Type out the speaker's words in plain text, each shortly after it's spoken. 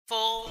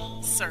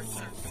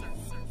circle.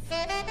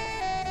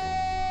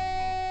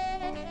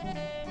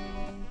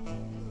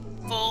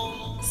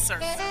 Full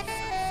circle.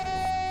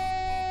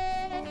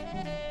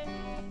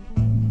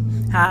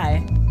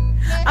 Hi,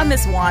 I'm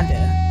Miss Wanda,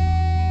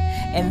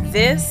 and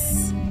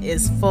this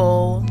is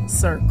Full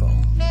Circle.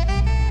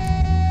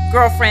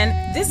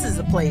 Girlfriend, this is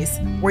a place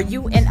where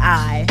you and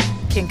I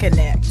can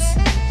connect.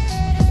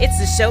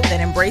 It's a show that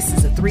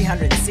embraces a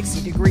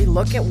 360-degree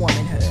look at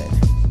womanhood.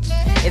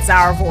 It's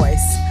our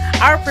voice,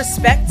 our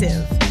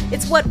perspective.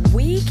 It's what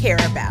we care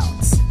about,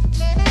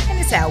 and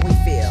it's how we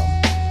feel.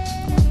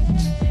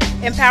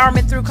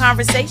 Empowerment through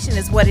conversation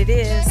is what it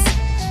is.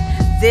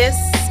 This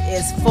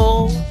is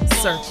Full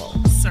Circle.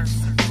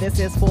 This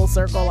is Full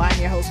Circle. I'm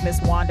your host,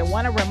 Miss Wanda.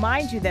 Want to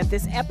remind you that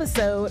this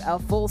episode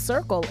of Full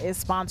Circle is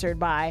sponsored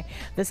by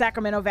the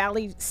Sacramento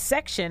Valley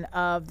section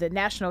of the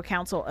National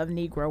Council of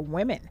Negro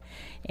Women.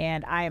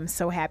 And I am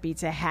so happy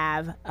to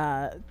have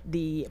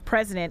the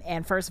president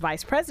and first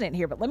vice president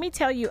here. But let me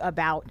tell you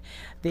about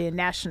the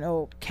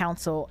National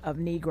Council of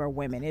Negro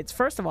Women.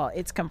 First of all,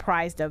 it's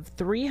comprised of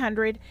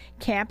 300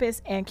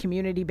 campus and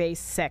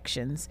community-based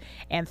sections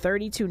and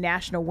 32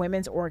 national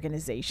women's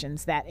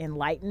organizations that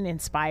enlighten,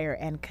 inspire,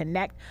 and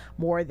connect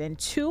more than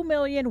 2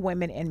 million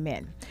women and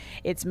men.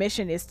 Its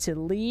mission is to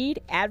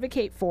lead,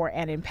 advocate for,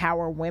 and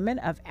empower women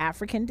of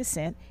African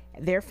descent,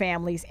 their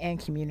families,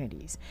 and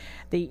communities.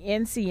 The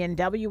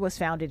NCNW was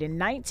founded in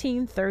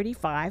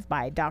 1935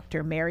 by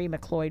Dr. Mary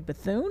McLeod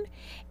Bethune,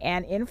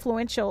 an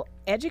influential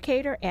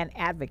educator and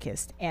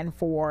advocate, and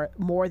for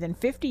more than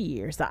 50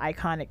 years, the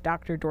iconic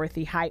Dr.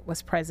 Dorothy Height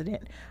was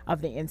president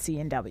of the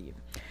NCNW.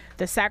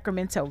 The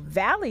Sacramento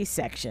Valley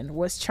section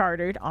was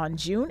chartered on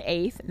June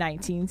 8th,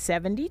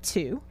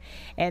 1972,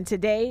 and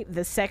today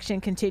the section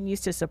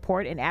continues to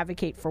support and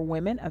advocate for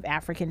women of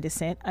African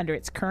descent under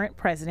its current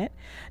president,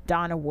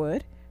 Donna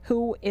Wood,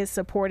 who is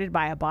supported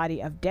by a body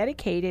of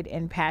dedicated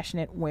and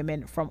passionate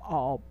women from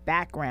all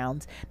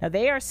backgrounds. Now,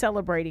 they are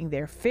celebrating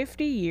their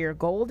 50-year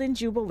Golden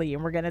Jubilee,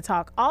 and we're going to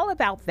talk all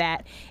about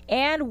that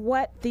and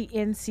what the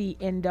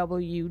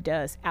NCNW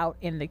does out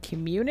in the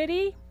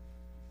community.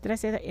 Did I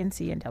say that?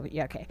 NCNW?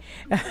 Yeah, okay.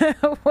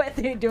 What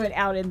they're doing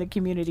out in the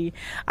community.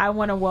 I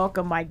want to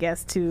welcome my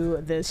guest to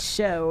the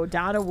show,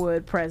 Donna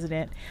Wood,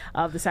 president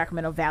of the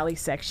Sacramento Valley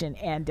section,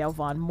 and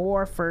Delvon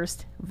Moore,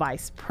 first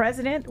vice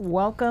president.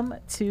 Welcome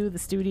to the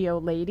studio,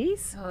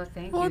 ladies. Oh,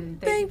 thank you.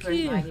 Thank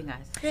you for inviting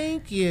us.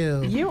 Thank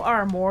you. You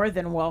are more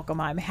than welcome.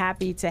 I'm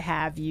happy to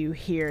have you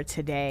here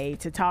today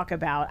to talk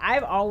about,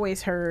 I've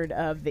always heard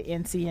of the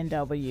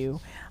NCNW,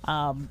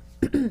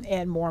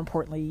 and more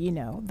importantly, you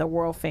know, the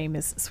world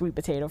famous Sweet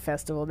Potato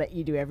Festival that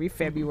you do every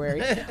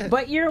February.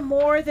 But you're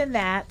more than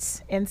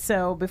that. And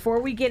so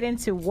before we get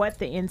into what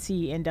the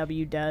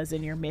NCNW does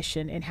and your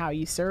mission and how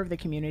you serve the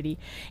community,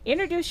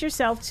 introduce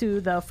yourself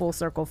to the Full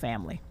Circle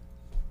family.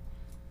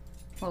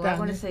 Well, I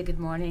want to say good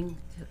morning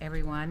to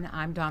everyone.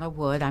 I'm Donna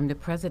Wood. I'm the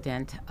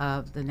president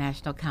of the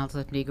National Council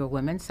of Negro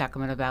Women,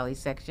 Sacramento Valley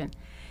section.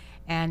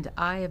 And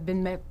I have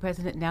been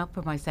president now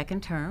for my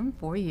second term,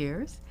 4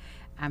 years.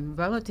 I'm a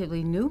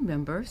relatively new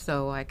member,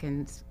 so I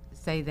can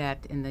say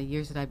that in the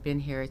years that I've been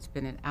here, it's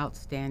been an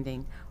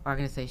outstanding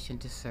organization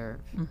to serve.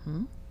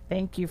 Mm-hmm.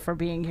 Thank you for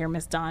being here,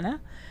 Miss Donna.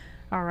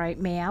 All right,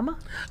 ma'am.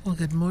 Well,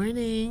 good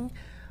morning.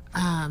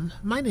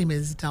 My name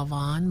is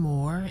Delvon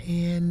Moore,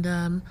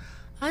 and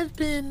I've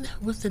been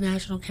with the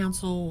National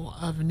Council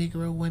of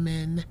Negro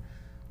Women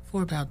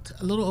for about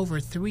a little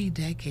over 3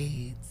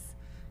 decades,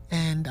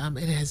 and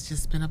it has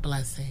just been a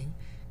blessing.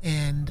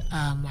 And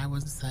I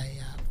was a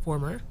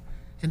former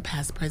and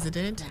past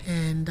president,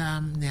 and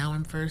now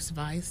I'm first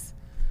vice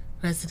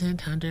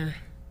president under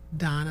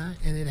Donna,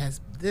 and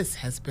this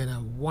has been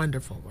a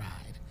wonderful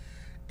ride,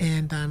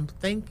 and I'm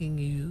thanking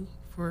you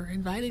for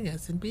inviting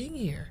us and being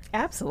here.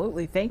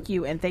 Absolutely. Thank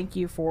you, and thank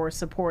you for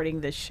supporting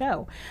the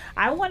show.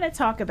 I want to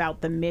talk about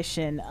the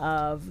mission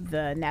of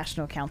the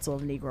National Council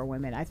of Negro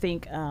Women. I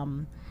think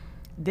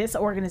this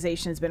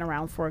organization has been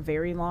around for a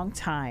very long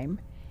time,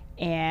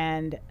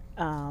 and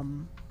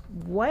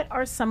what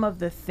are some of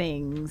the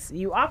things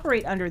you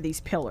operate under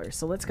these pillars?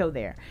 So let's go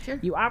there. Sure.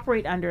 You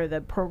operate under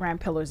the program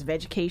pillars of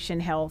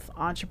education, health,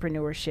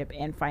 entrepreneurship,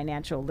 and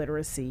financial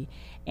literacy,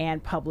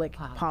 and public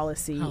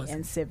policy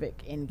and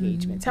civic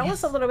engagement. Tell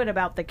us a little bit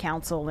about the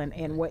council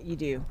and what you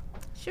do.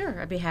 Sure,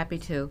 I'd be happy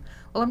to.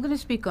 Well, I'm going to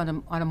speak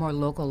on a more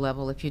local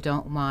level, if you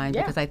don't mind,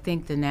 because I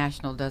think the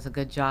National does a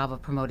good job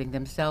of promoting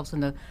themselves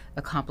and the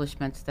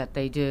accomplishments that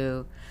they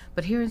do.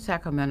 But here in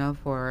Sacramento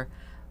for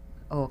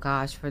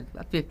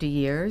 50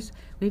 years,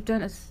 we've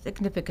done a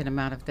significant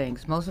amount of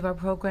things. Most of our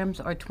programs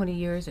are 20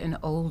 years and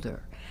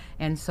older.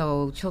 And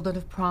so Children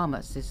of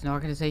Promise is an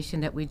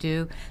organization that we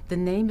do. The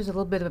name is a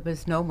little bit of a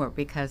misnomer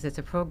because it's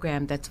a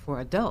program that's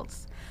for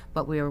adults,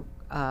 but we're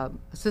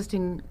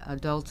assisting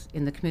adults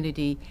in the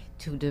community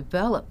to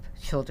develop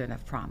Children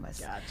of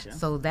Promise. Gotcha.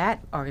 So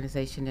that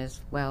organization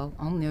is,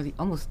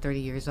 almost 30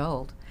 years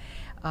old.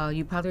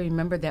 You probably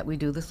remember that we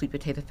do the Sweet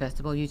Potato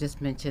Festival. You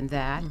just mentioned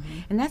that.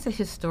 And that's a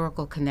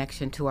historical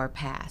connection to our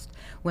past.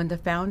 When the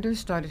founder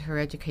started her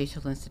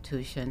educational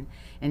institution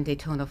in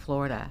Daytona,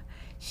 Florida,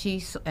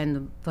 and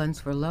the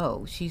funds were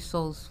low, she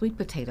sold sweet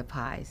potato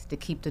pies to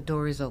keep the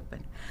doors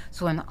open.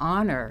 So in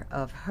honor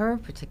of her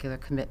particular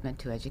commitment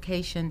to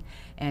education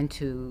and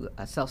to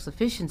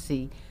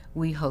self-sufficiency,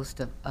 we host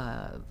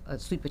a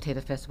Sweet Potato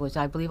Festival, which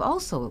I believe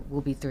also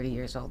will be 30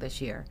 years old this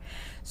year.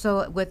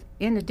 So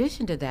in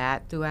addition to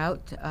that,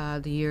 throughout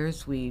the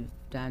years, we've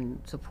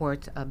done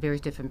support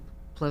various different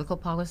political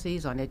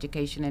policies on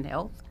education and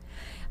health.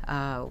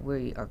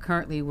 We are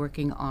currently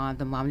working on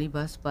the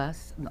Momnibus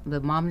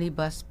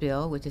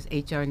bill, which is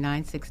H.R.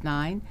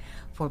 969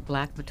 for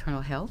Black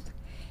maternal health.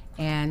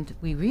 And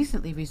we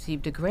recently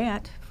received a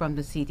grant from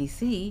the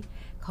CDC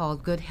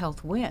called Good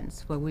Health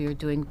Wins, where we are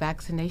doing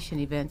vaccination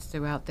events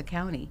throughout the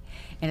county.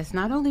 And it's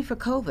not only for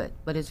COVID,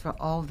 but it's for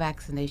all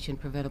vaccination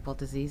preventable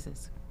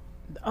diseases.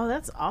 Oh,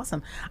 that's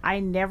awesome.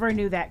 I never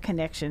knew that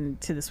connection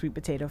to the Sweet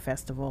Potato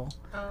Festival.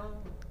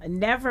 I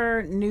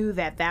never knew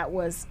that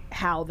was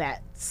how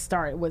that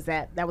started.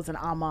 That was an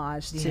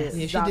homage to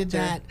Yeah, she did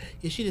that.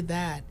 Yeah, she did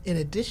that. In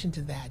addition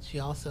to that, she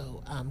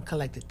also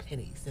collected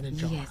pennies in a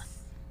jar. Yes.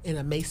 In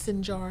a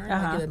mason jar.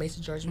 Like in a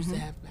mason jars we used to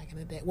have back in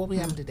the day. Well, we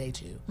have them today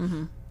too.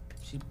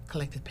 She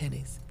collected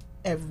pennies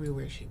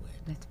everywhere she went.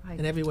 That's right.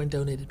 And everyone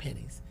donated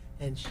pennies.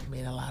 And she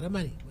made a lot of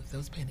money with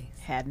those pennies.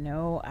 Had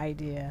no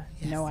idea.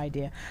 Yes. No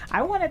idea.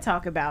 I want to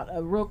talk about,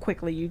 real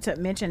quickly, you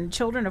mentioned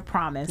Children of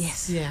Promise.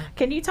 Yes. Yeah.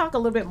 Can you talk a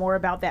little bit more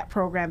about that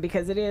program?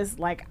 Because it is,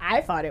 like,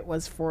 I thought it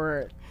was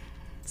for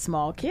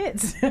small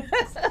kids.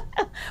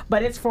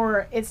 But it's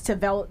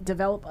to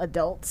develop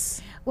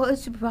adults. Well,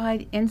 it's to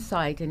provide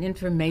insight and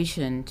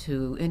information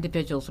to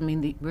individuals. I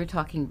mean, we're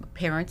talking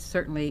parents,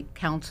 certainly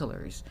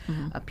counselors,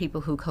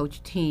 people who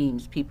coach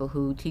teams, people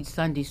who teach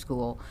Sunday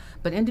school,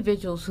 but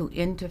individuals who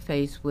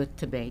interface with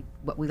debate,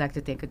 what we like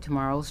to think of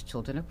tomorrow's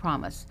Children of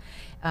Promise.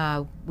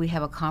 We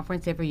have a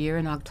conference every year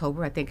in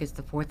October. I think it's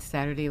the fourth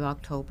Saturday of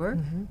October.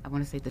 I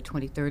want to say the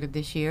 23rd of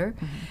this year.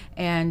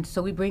 And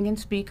so we bring in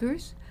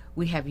speakers.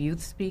 We have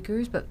youth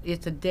speakers, but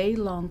it's a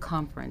day-long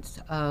conference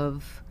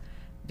of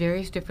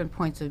various different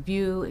points of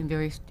view and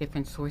various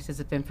different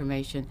sources of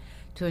information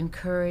to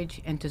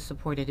encourage and to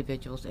support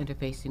individuals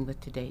interfacing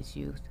with today's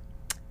youth.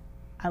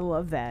 I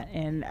love that.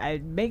 And I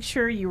make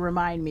sure you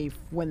remind me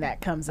when that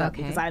comes up,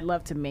 because I'd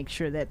love to make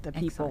sure that the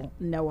people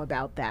know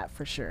about that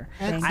for sure.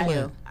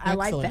 Excellent. I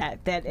like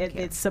that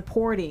it's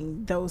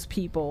supporting those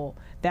people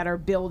that are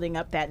building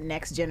up that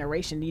next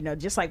generation. You know,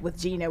 just like with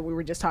Gina, we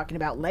were just talking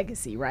about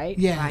legacy, right?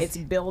 Yeah. It's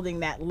building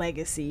that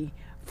legacy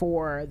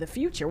for the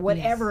future,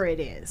 whatever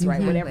it is,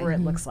 right? Whatever it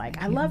looks like.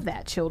 I love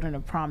that, Children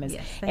of Promise.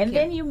 Yes,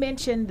 then you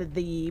mentioned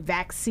the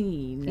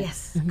vaccine.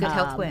 Yes, Good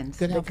Health Wins.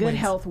 Good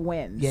Health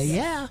Wins.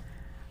 Yeah.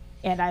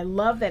 And I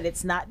love that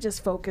it's not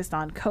just focused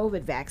on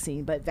COVID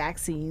vaccine, but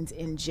vaccines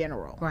in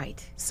general. Right.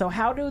 So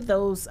how do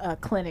those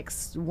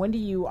clinics, when do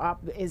you,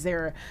 is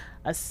there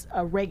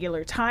a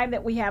regular time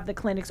that we have the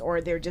clinics,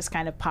 or they're just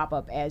kind of pop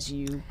up as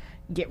you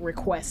get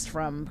requests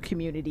from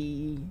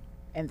community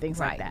and things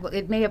like that? Well,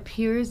 it may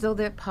appear as though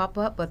they pop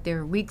up, but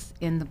there are weeks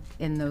in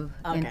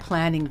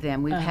planning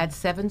them. We've had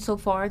 7 so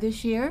far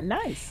this year.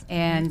 Nice.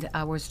 And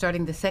we're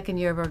starting the second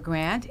year of our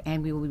grant,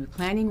 and we will be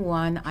planning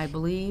one, I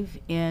believe,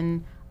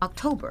 in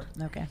October,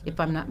 if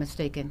I'm not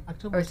mistaken.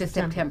 October, or is it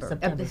September?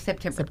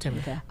 September.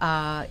 Okay.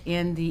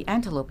 In the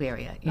Antelope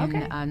area,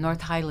 in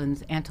North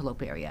Highlands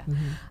Antelope area.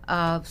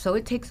 So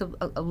it takes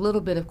a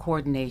little bit of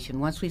coordination.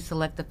 Once we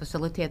select the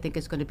facility, I think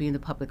it's going to be in the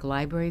public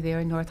library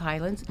there in North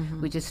Highlands.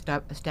 We just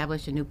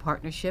established a new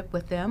partnership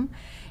with them.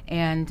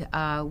 And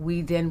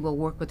we then will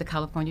work with the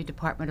California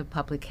Department of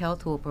Public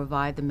Health, who will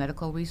provide the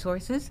medical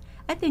resources,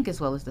 I think,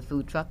 as well as the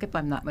food truck, if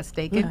I'm not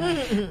mistaken.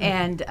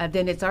 And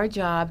then it's our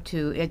job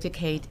to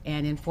educate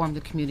and inform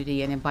the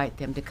community and invite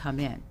them to come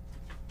in.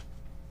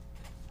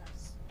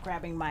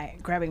 Grabbing my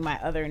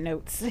other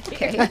notes No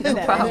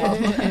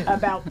problem.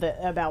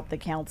 about the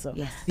council.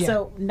 Yes.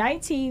 So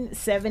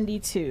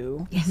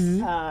 1972,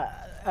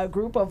 a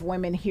group of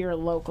women here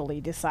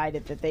locally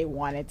decided that they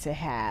wanted to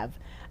have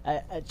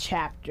a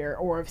chapter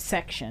or a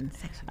section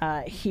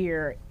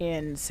here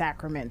in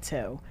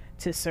Sacramento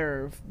to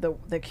serve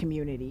the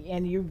community,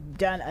 and you've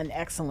done an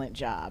excellent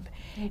job.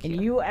 Thank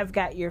and you have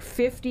got your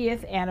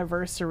 50th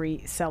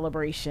anniversary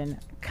celebration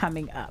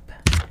coming up.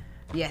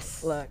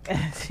 Yes. Look,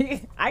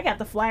 I got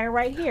the flyer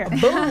right here. Boom.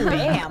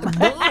 Bam.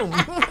 Boom.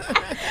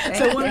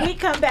 So when we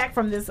come back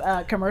from this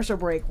commercial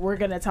break, we're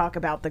going to talk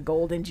about the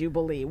Golden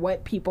Jubilee,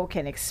 what people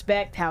can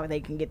expect, how they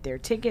can get their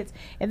tickets,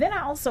 and then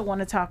I also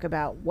want to talk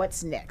about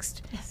what's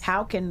next. Yes.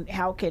 How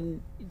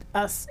can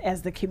us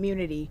as the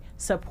community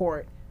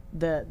support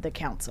the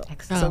council?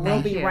 Excellent. So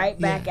we'll be Thank you. right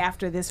back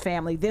after this,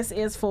 family. This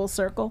is Full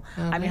Circle.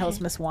 I'm your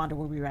host, Miss Wanda.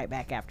 We'll be right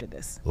back after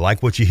this.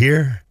 Like what you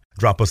hear?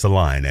 Drop us a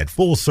line at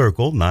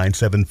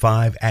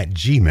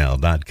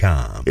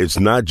fullcircle975@gmail.com. It's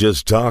not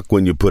just talk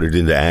when you put it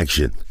into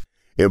action.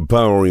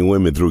 empowering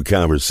women through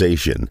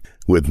conversation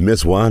with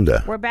Miss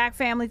Wanda. We're back,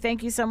 family.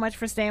 Thank you so much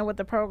for staying with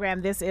the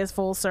program. This is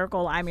Full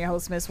Circle. I'm your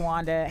host, Miss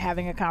Wanda,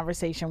 having a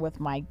conversation with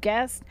my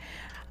guest,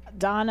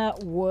 Donna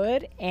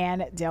Wood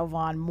and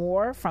Delvon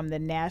Moore from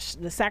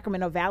the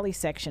Sacramento Valley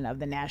section of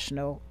the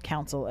National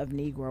Council of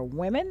Negro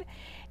Women.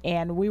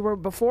 And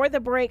before the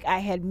break, I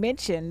had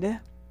mentioned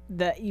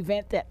the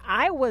event that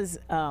I was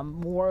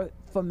more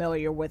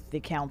familiar with the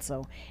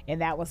council,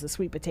 and that was the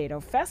Sweet Potato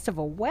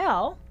Festival.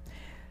 Well,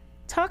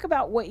 talk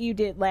about what you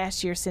did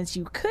last year since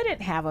you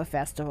couldn't have a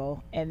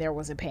festival and there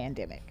was a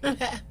pandemic.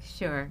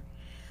 Sure.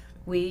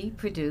 We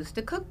produced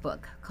a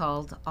cookbook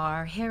called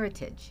Our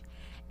Heritage,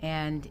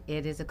 and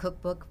it is a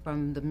cookbook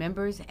from the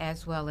members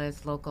as well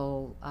as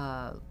local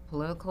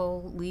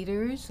political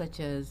leaders such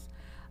as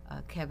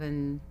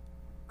Kevin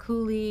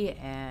Cooley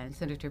and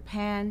Senator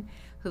Pan,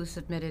 who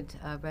submitted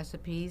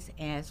recipes,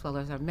 as well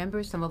as our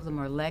members. Some of them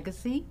are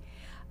legacy.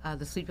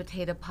 The sweet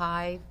potato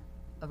pie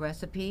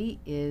recipe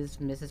is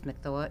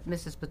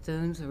Mrs.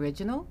 Bethune's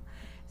original.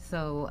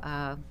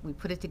 So we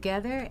put it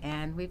together,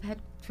 and we've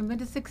had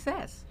tremendous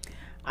success.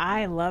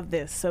 I love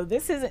this. So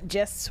this isn't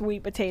just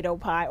sweet potato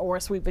pie or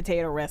sweet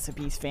potato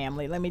recipes,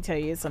 family. Let me tell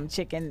you, some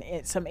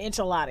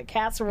enchilada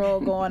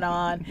casserole going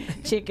on,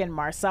 chicken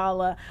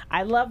marsala.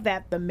 I love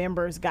that the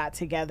members got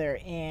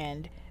together,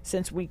 and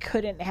since we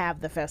couldn't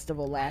have the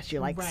festival last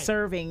year,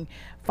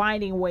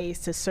 finding ways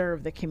to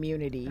serve the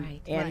community.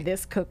 Right. And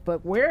this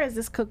cookbook, where is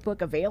this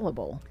cookbook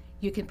available?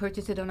 You can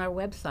purchase it on our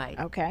website.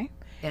 Okay.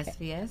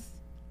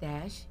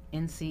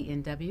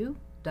 svs-ncnw.org.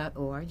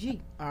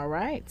 All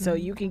right. So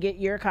you can get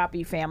your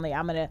copy, family.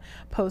 I'm going to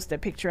post a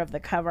picture of the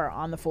cover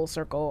on the Full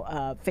Circle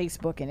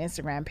Facebook and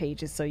Instagram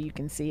pages so you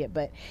can see it.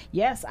 But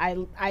yes,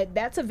 I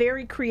that's a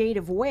very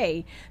creative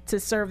way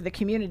to serve the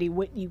community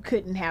when you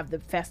couldn't have the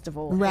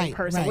festival in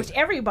person, which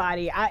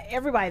everybody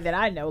that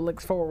I know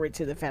looks forward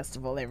to the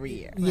festival every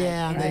year.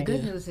 Yeah. And the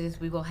good news is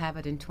we will have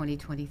it in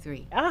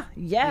 2023.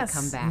 Yes.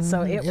 Come back.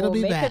 So it'll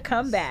make back. a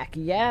comeback.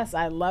 Yes,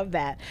 I love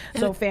that.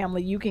 So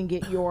family, you can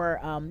get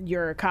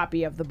your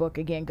copy of the book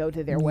again. Go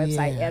to their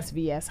website,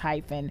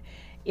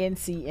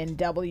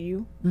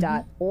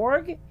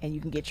 svs-ncnw.org, and you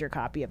can get your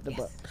copy of the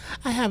book.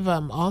 I have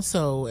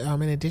also,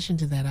 in addition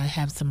to that, I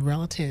have some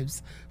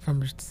relatives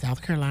from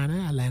South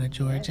Carolina, Atlanta,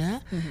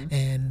 Georgia,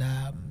 and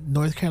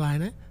North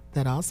Carolina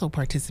that also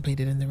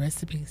participated in the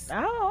recipes.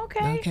 Oh,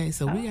 okay. Okay,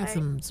 so we got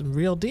some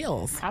real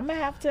deals. I'm gonna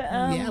have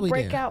to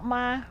break out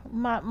my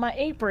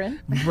apron.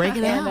 Break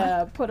it out.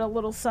 And put a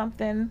little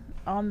something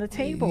on the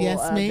table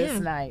this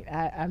night.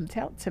 I'm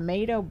telling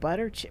tomato,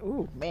 butter,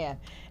 ooh, man,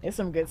 there's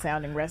some good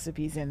sounding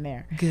recipes in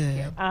there.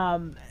 Good.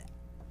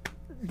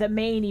 The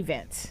main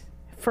event.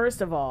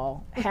 First of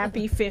all,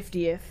 happy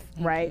 50th,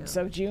 right?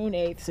 So June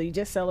 8th. So you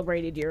just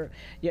celebrated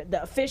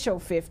the official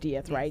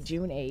 50th, right?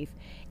 June 8th.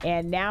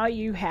 And now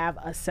you have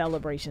a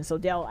celebration. So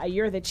Del,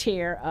 you're the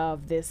chair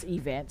of this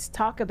event.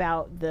 Talk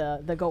about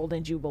the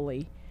Golden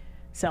Jubilee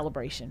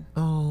celebration.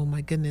 Oh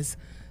my goodness.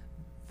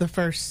 The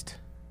first.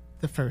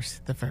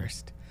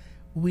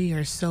 We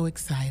are so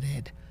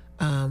excited.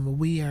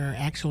 We are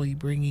actually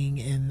bringing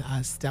in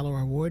a Stellar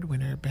Award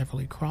winner,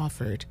 Beverly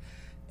Crawford.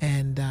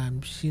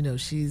 And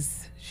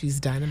she's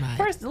dynamite.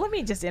 First, let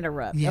me just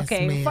interrupt. Yes,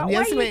 okay, ma'am. Why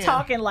are you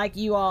talking like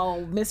you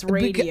all Miss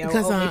Radio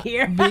over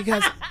here?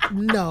 Because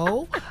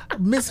no,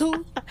 Miss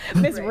who?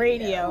 Miss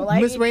Radio.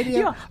 Like Miss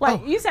Radio.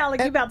 You sound like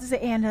you're about to say,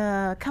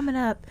 and coming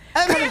to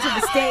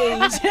the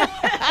stage.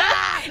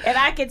 And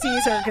I can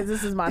tease her because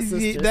this is my sister.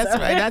 Yeah, that's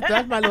right.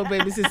 That's my little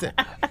baby sister.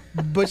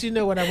 But you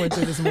know what I went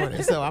through this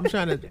morning, so I'm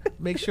trying to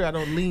make sure I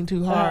don't lean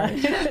too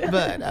hard.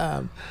 But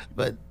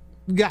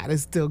God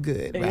is still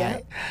good,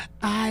 right?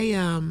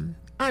 Yeah.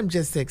 I'm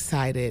just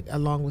excited,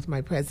 along with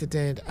my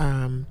president.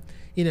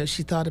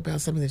 She thought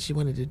about something that she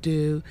wanted to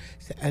do,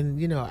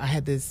 and I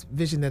had this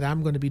vision that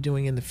I'm going to be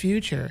doing in the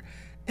future,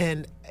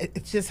 and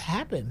it just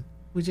happened.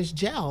 We just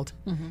gelled,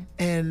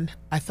 and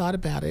I thought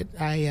about it.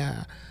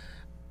 I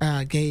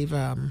gave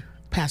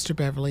Pastor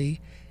Beverly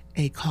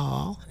a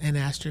call and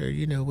asked her,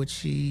 would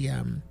she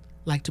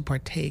like to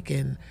partake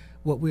in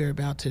what we're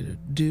about to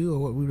do or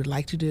what we would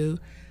like to do.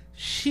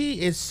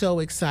 She is so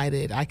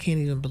excited. I can't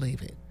even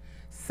believe it.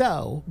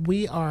 So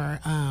we are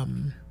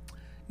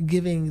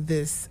giving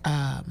this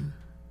and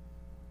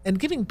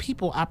giving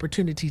people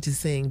opportunity to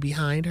sing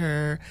behind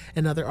her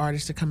and other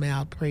artists to come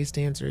out, praise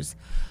dancers.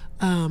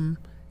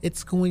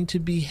 It's going to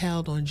be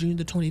held on June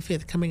the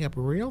 25th, coming up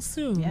real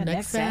soon,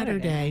 next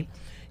Saturday.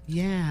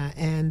 Yeah,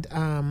 and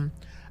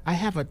I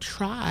have a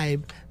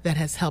tribe that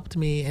has helped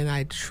me, and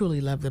I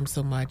truly love them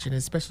so much, and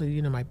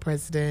especially, my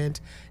president,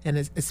 and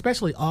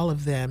especially all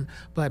of them.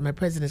 But my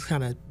president's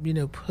kind of,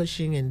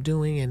 pushing and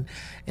doing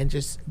and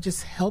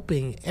just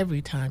helping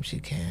every time she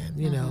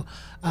can,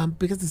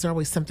 because there's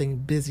always something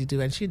busy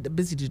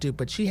to do,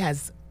 but she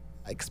has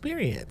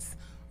experience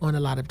on a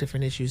lot of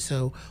different issues,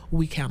 so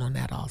we count on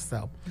that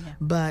also. Yeah.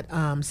 But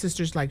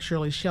sisters like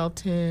Shirley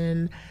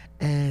Shelton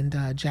and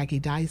Jackie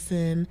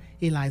Dyson,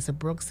 Eliza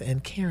Brooks,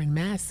 and Karen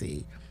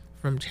Massey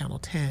from Channel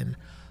 10,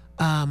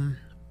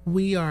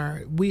 we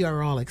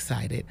are all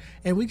excited,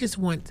 and we just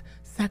want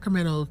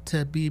Sacramento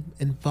to be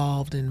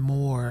involved in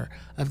more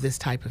of this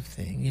type of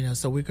thing.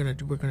 So we're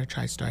gonna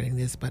try starting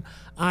this, but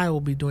I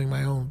will be doing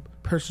my own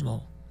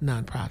personal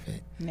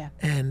nonprofit,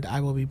 and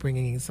I will be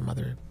bringing in some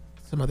other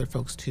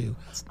folks too.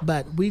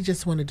 But we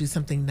just want to do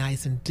something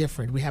nice and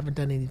different. We haven't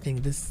done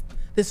anything this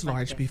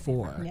large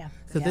before.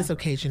 So this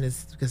occasion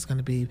is going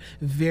to be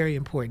very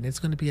important. It's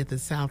going to be at the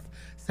South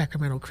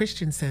Sacramento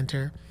Christian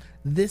Center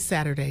this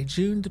Saturday,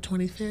 June the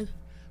 25th,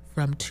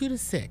 from 2 to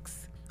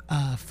 6.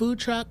 Food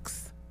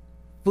trucks.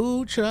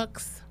 Oh,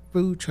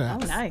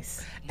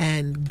 nice.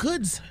 And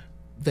goods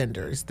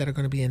vendors that are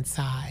going to be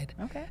inside.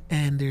 Okay.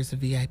 And there's a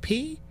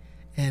VIP,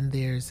 and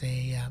there's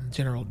a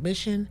general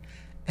admission,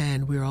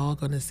 and we're all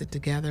going to sit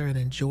together and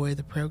enjoy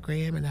the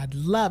program. And I'd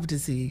love to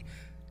see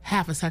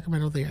half of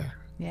Sacramento there.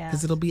 Yeah.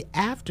 Because it'll be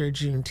after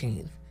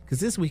Juneteenth, because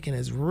this weekend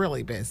is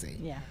really busy.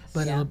 Yeah.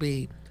 But it'll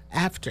be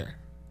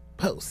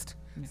post.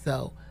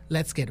 So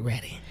let's get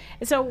ready.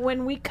 So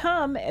when we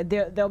come,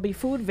 there'll be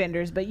food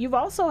vendors, but you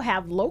also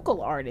have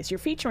local artists. You're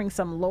featuring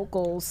some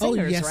local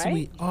singers, yes, right?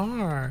 We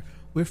are.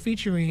 We're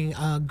featuring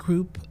a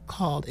group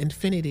called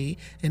Infinity,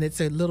 and it's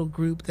a little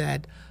group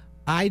that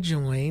I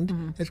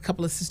joined. A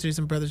couple of sisters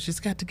and brothers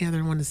just got together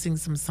and wanted to sing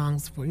some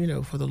songs for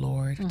the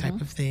Lord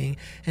type of thing,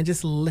 and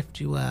just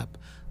lift you up.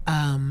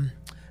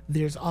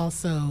 There's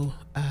also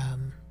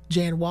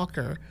Jan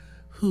Walker,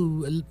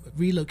 who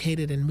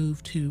relocated and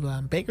moved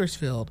to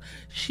Bakersfield.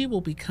 She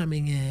will be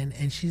coming in,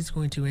 and she's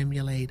going to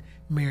emulate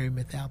Mary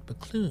McLeod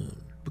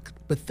Bethune,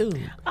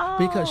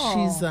 because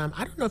she's I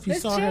don't know if you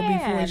saw her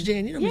before. It's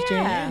Jan. You know Miss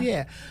Jan?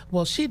 Yeah.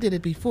 Well, she did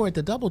it before at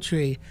the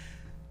DoubleTree.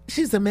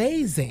 She's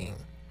amazing.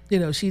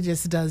 She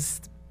just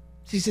does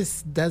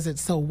it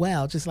so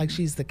well, just like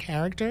she's the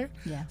character.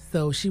 Yeah.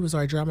 So she was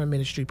our drama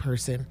ministry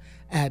person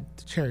at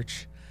the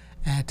church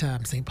at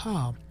St.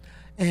 Paul.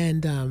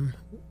 And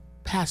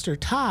Pastor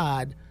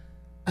Todd,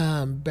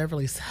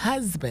 Beverly's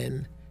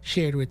husband,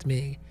 shared with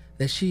me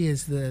that she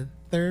is the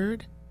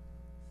third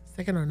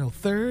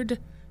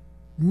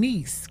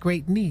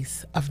great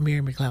niece of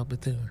Mary McLeod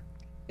Bethune.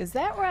 Is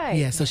that right?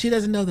 Yeah, so she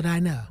doesn't know that I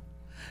know.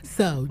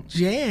 So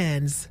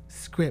Jan's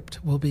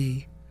script will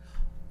be,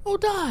 "Oh,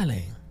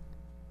 darling,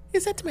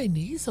 is that my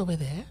niece over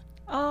there?"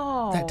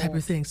 Oh. That type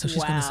of thing. So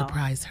she's going to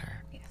surprise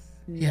her.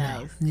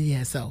 Yes.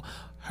 Yeah, so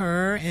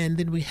her, and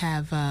then we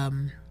have,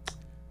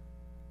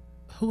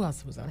 who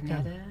else was on?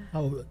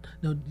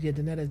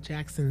 Danetta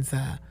Jackson's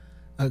a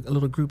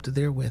little group that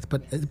they're with,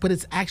 but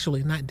it's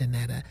actually not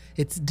Danetta.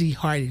 It's Dee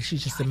Hardy.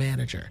 She's just the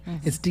manager.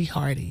 It's Dee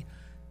Hardy.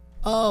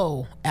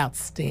 Oh,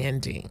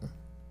 outstanding.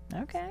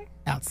 Okay.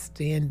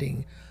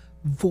 Outstanding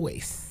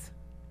voice,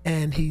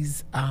 and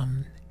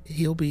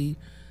he'll be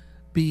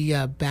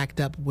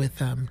backed up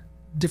with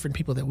different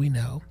people that we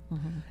know,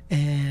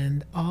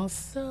 and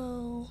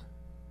also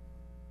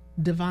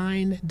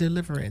Divine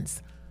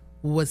Deliverance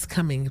was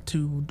coming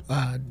to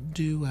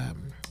do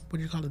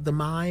the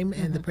mime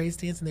and the praise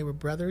dance, and they were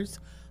brothers,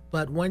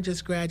 but one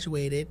just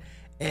graduated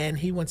and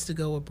he wants to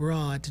go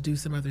abroad to do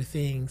some other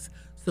things,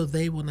 so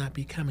they will not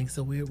be coming.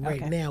 So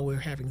right now we're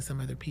having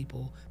some other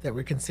people that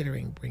we're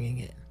considering bringing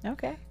in.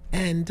 Okay.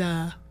 And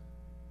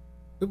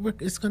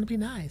it's going to be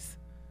nice.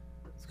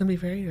 It's going to be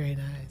very, very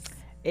nice.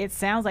 It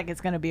sounds like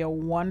it's going to be a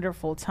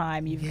wonderful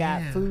time. You've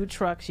got food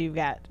trucks, you've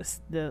got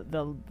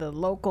the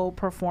local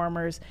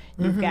performers,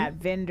 you've got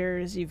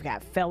vendors, you've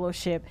got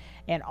fellowship,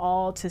 and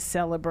all to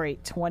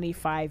celebrate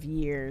 25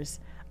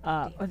 years.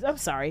 I'm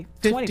sorry,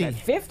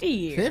 50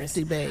 years.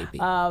 50, baby.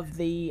 Of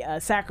the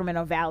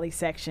Sacramento Valley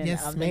section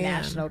of the ma'am.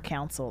 National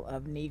Council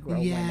of Negro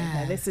Women.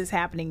 Now, Yes. this is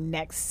happening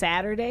next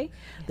Saturday,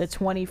 the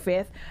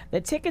 25th. The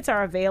tickets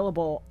are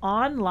available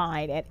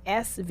online at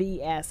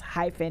svs-ncnw.org.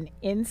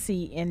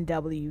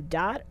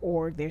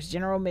 There's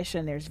general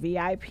admission, there's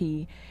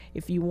VIP.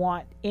 If you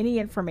want any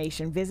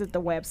information, visit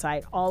the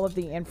website. All of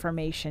the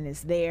information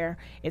is there.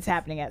 It's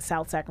happening at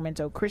South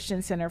Sacramento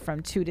Christian Center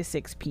from 2 to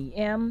 6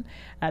 p.m.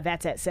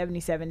 That's at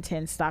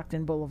 7710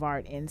 Stockton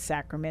Boulevard in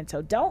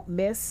Sacramento. Don't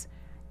miss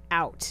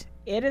out.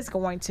 It is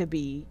going to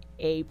be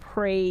a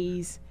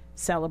praise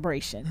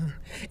celebration.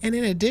 And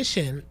in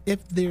addition,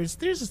 if there's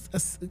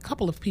a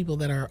couple of people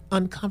that are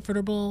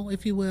uncomfortable,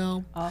 if you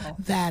will,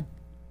 that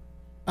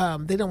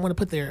they don't want to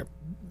put their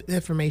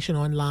information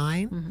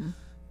online,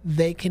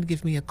 they can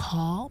give me a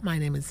call. My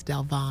name is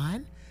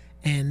Delvon,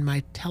 and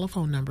my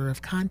telephone number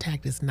of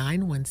contact is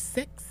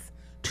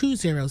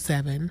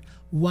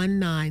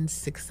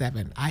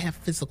 916-207-1967. I have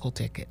physical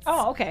tickets.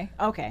 Oh, okay.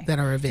 That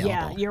are available.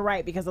 Yeah, you're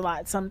right, because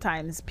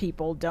sometimes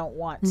people don't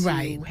want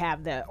to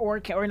have the,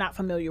 or not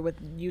familiar with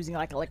using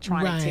like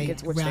electronic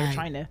tickets, which they're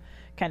trying to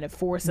kind of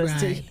force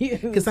us to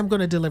use. Because I'm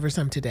going to deliver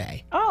some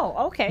today.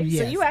 Oh, okay.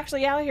 Yes. So you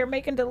actually out here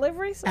making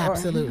deliveries?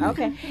 Absolutely.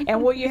 Okay.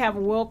 And will you have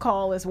will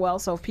call as well?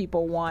 So if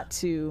people want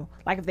to,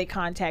 like if they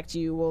contact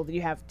you, will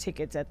you have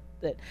tickets at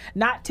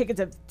not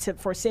tickets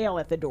for sale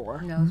at the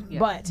door. No,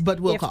 but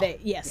we'll if call. Okay.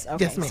 Yes,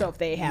 So if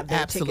they have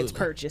their tickets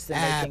purchased,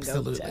 then they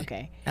can go.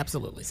 Okay.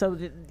 Absolutely. So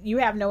you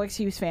have no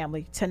excuse,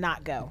 family, to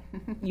not go.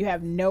 You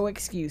have no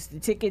excuse. The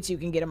tickets, you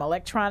can get them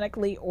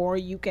electronically, or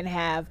you can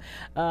have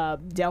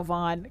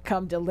Delvon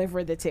come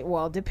deliver the ticket.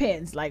 Well, it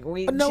depends. Like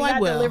she's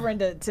not delivering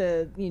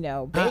to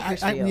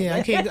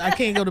Bakersfield. I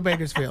can't go to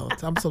Bakersfield.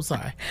 I'm so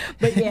sorry.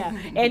 But yeah,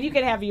 and you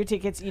can have your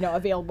tickets,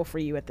 available for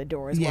you at the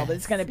door as well. But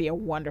it's going to be a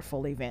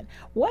wonderful event.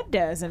 What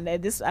does, and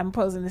this, I'm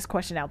posing this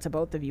question out to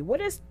both of you, what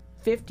does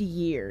 50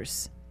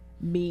 years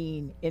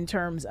mean in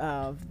terms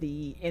of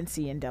the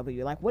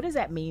NCNW? Like, what does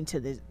that mean to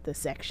the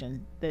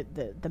section,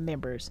 the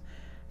members?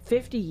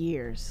 50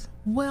 years.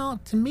 Well,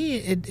 to me,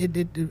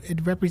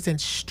 it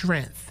represents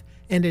strength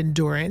and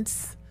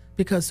endurance,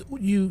 because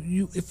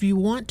you if you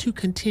want to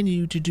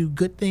continue to do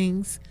good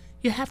things,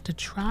 you have to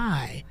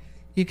try.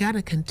 You got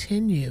to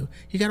continue.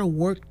 You got to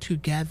work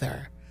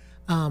together.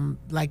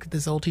 Like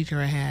this old teacher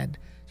I had,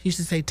 she used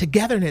to say,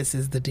 togetherness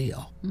is the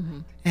deal. Mm-hmm.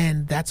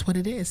 And that's what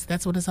it is.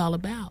 That's what it's all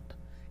about.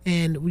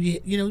 And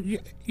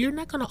you're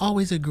not going to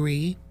always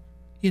agree,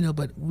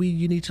 but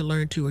you need to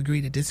learn to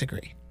agree to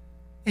disagree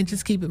and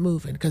just keep it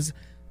moving, because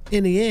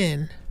in the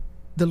end,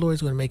 the Lord's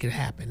going to make it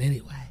happen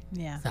anyway.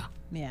 Yeah. So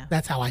yeah,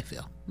 that's how I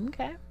feel.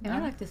 Okay. And I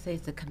like to say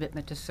it's a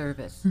commitment to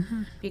service,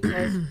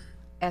 because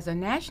as a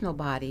national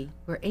body,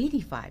 we're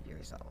 85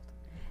 years old.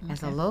 Okay.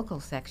 As a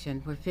local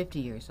section, we're 50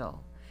 years old.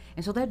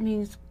 And so that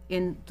means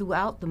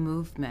throughout the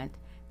movement,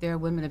 there are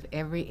women of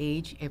every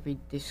age, every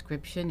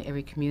description,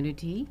 every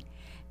community,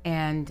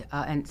 and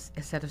a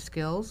set of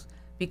skills.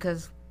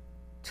 Because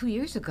 2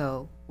 years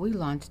ago, we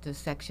launched a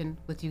section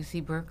with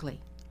UC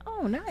Berkeley.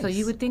 Oh, nice. So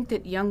you would think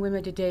that young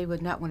women today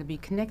would not want to be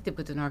connected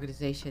with an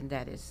organization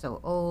that is so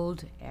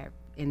old,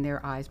 in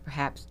their eyes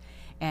perhaps,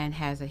 and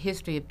has a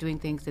history of doing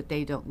things that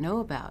they don't know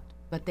about,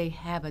 but they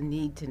have a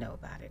need to know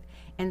about it.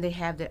 And they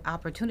have the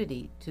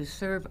opportunity to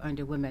serve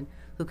under women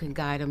who can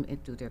guide them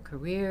through their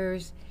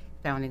careers,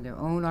 founding their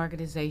own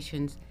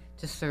organizations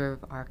to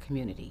serve our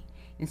community.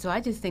 And so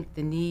I just think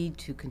the need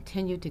to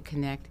continue to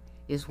connect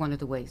is one of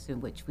the ways in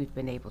which we've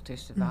been able to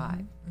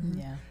survive. Mm-hmm.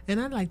 Yeah.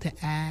 And I'd like to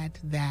add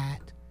that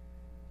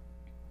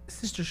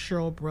Sister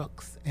Cheryl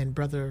Brooks and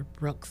Brother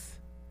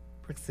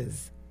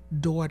Brooks's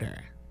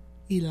daughter,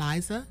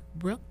 Eliza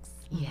Brooks,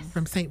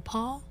 from St.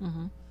 Paul,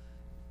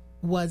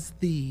 was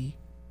the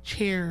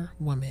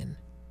chairwoman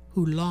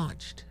who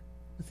launched,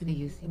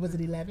 was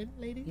it 11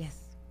 ladies? Yes.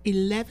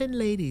 11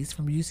 ladies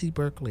from UC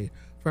Berkeley,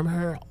 from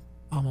her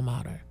alma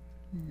mater,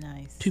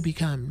 to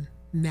become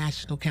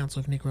National Council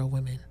of Negro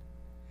Women.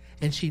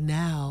 And she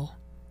now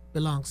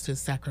belongs to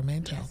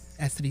Sacramento,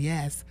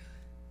 SDS,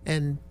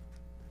 and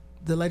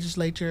the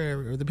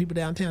legislature or the people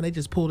downtown, they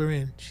just pulled her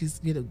in. She's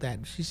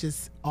she's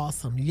just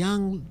awesome.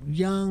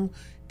 Young,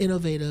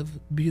 innovative,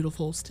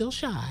 beautiful, still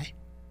shy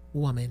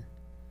woman.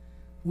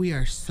 We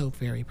are so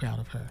very proud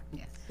of her.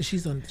 Yes.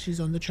 She's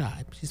on the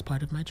tribe. She's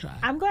part of my tribe.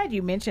 I'm glad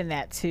you mentioned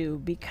that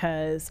too,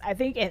 because I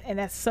think and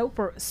that's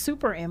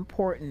super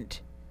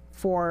important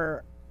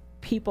for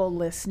people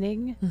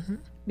listening. Mm-hmm.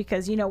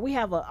 Because, we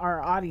have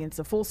our audience,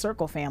 the Full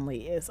Circle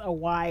family, is a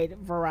wide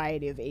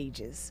variety of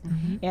ages.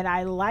 Mm-hmm. And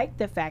I like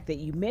the fact that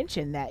you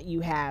mentioned that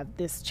you have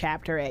this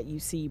chapter at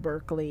UC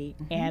Berkeley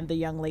and the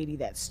young lady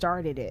that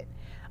started it.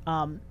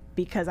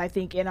 Because I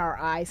think in our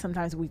eyes,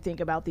 sometimes we think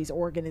about these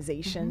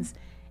organizations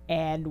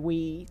and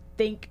we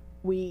think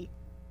we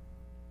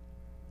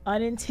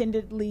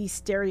unintendedly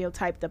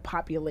stereotype the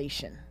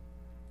population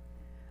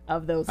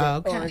of those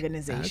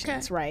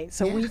organizations, right?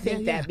 So we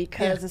think that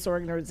because this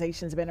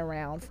organization's been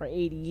around for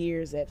 80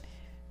 years, that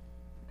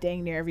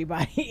dang near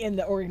everybody in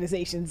the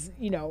organizations,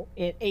 in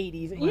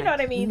 80s, you know what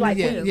I mean? Like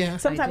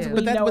sometimes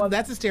we know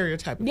that's a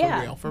stereotype for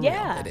real,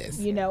 it is.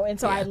 And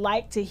so I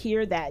like to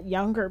hear that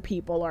younger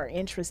people are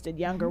interested,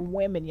 younger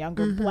women,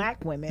 younger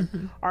Black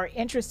women are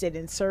interested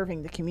in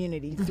serving the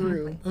community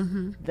through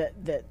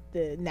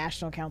the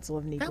National Council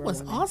of Negro Women. That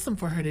was awesome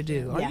for her to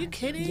do. Are you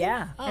kidding?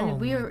 Yeah. Oh,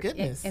 my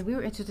goodness. And we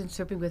were interested in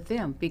serving with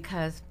them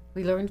because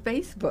we learned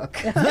Facebook.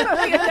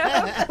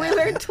 We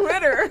learned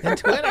Twitter.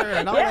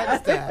 And all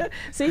that stuff.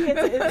 See,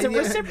 it's a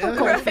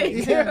reciprocal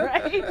thing,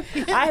 right?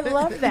 I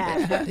love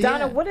that.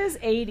 Donna, what is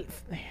 80?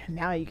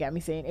 Now you got me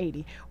saying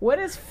 80. What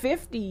is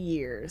 50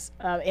 years?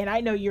 And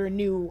I know you're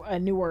a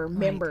newer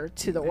member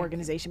to the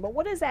organization, but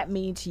what does that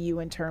mean to you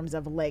in terms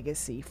of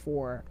legacy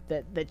for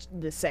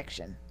the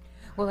section?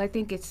 Well, I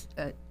think it's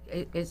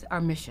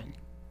our mission,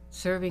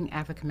 serving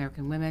African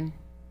American women,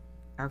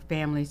 our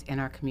families, and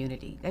our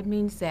community. That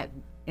means that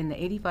in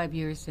the 85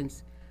 years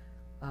since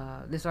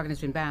this organization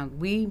has been bound,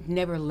 we've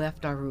never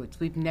left our roots.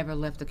 We've never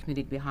left the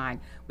community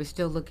behind. We're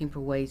still looking for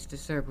ways to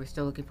serve. We're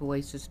still looking for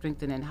ways to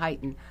strengthen and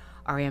heighten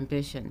our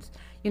ambitions.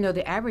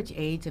 The average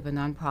age of a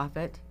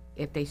nonprofit,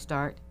 if they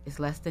start, is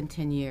less than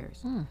 10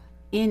 years.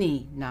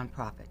 Any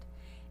nonprofit.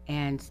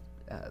 And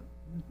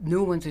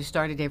new ones are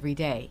started every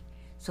day.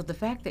 So the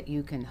fact that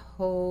you can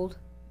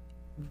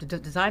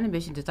design a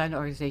mission, design an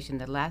organization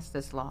that lasts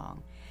this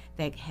long,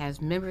 that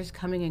has members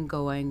coming and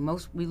going.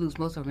 We lose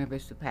most of our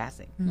members to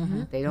passing.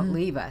 They don't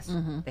leave us.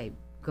 They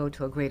go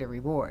to a greater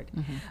reward.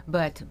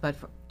 But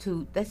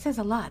that says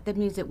a lot. That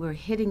means that we're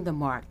hitting the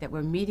mark, that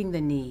we're meeting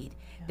the need,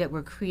 that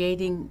we're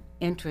creating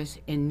interest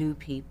in new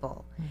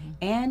people,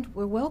 and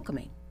we're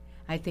welcoming.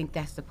 I think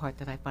that's the part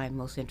that I find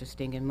most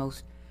interesting and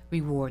most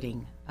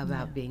rewarding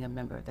about being a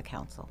member of the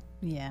council.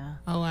 Yeah.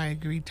 Oh, I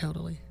agree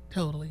totally.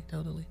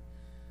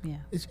 Yeah.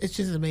 It's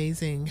just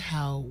amazing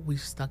how we've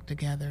stuck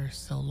together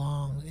so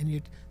long,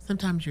 and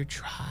sometimes you're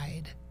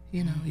tried.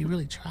 You know, you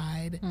really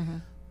tried.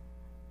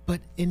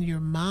 But in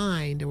your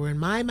mind, or in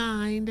my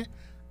mind,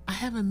 I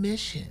have a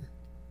mission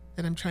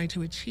that I'm trying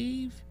to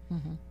achieve,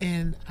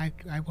 and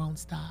I won't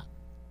stop.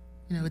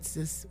 You know, it's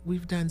just,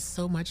 we've done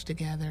so much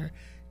together,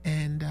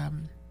 and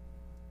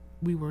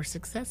we were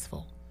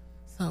successful.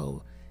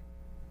 So,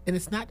 and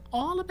it's not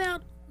all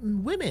about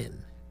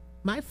women.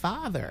 My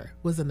father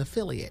was an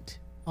affiliate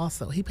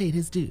also. He paid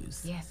his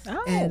dues. Yes.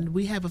 Oh. And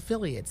we have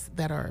affiliates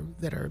that are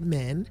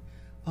men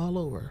all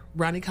over.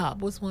 Ronnie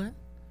Cobb is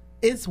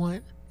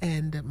one,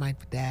 and my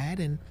dad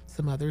and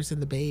some others in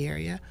the Bay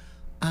Area.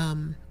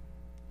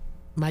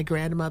 My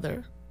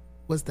grandmother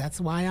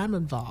that's why I'm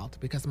involved,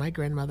 because my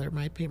grandmother,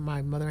 my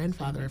mother and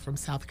father are from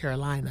South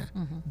Carolina,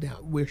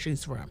 where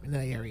she's from, in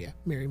that area,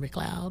 Mary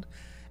McLeod.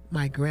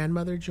 My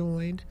grandmother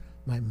joined,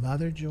 my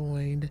mother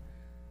joined,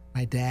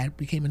 my dad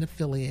became an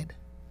affiliate,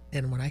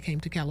 and when I came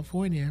to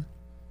California,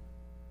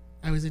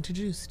 I was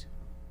introduced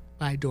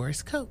by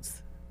Doris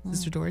Coates,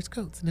 Sister Doris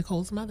Coates,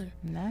 Nicole's mother.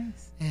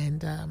 Nice.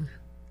 And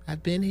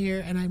I've been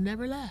here and I've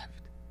never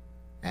left.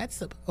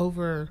 That's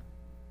over,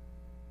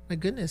 my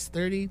goodness,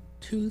 4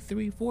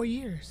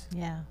 years.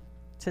 Yeah.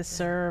 To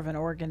serve an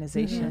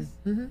organization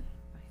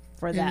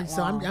for that And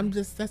so long. I'm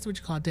just, that's what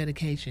you call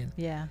dedication.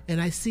 Yeah.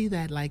 And I see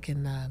that like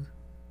in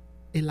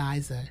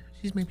Eliza.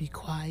 She's maybe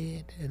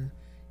quiet and,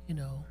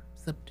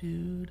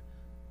 subdued.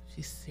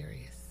 She's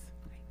serious.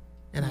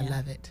 And I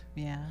love it.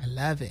 Yeah. I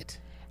love it.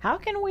 How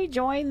can we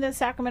join the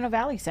Sacramento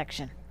Valley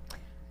section?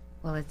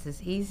 Well, it's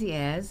as easy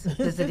as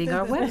visiting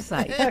our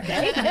website.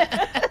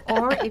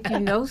 Or if you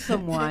know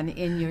someone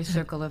in your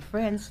circle of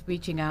friends,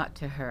 reaching out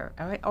to her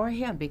or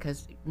him,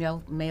 because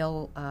male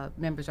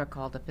members are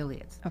called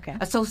affiliates. Okay.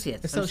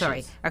 Associates. I'm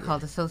sorry, are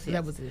called associates.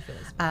 That was the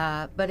affiliates.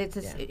 But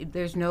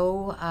there's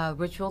no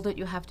ritual that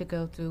you have to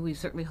go through. We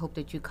certainly hope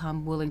that you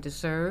come willing to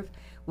serve,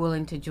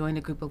 willing to join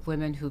a group of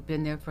women who've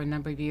been there for a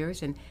number of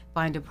years and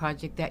find a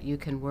project that you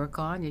can work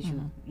on. As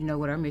you know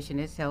what our mission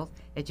is: health,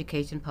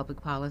 education,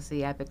 public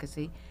policy,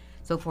 advocacy,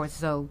 so forth.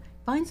 So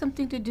find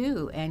something to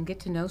do and get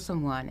to know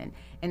someone.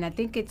 And I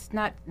think it's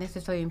not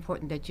necessarily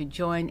important that you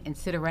join and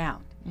sit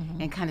around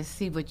and kind of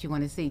see what you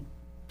want to see.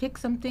 Pick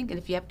something, and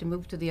if you have to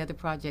move to the other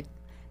project,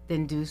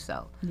 then do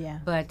so. Yeah.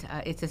 But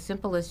it's as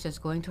simple as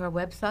just going to our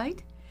website,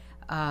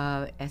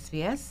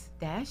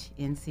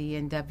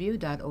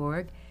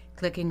 svs-ncnw.org,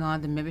 clicking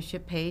on the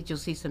membership page. You'll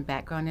see some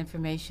background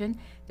information.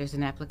 There's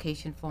an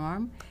application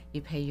form.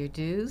 You pay your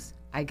dues.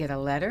 I get a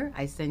letter.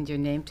 I send your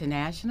name to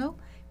national,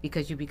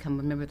 because you become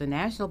a member of the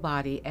national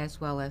body as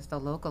well as the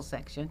local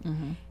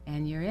section,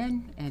 and you're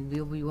in, and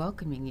we'll be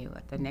welcoming you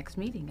at the next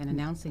meeting and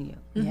announcing you.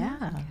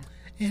 Yeah.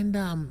 And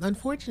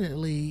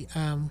unfortunately,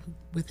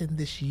 within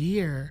this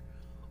year,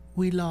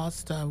 we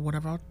lost one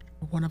of our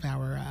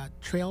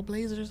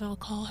trailblazers, I'll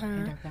call her,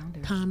 And our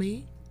founders.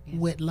 Tommy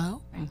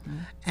Whitlow,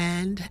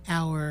 and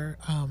our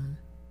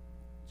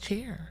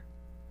chair,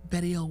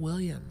 Betty O.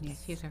 Williams.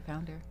 Yes, he's our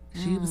founder.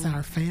 She was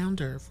our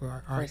founder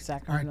for our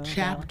Sacramento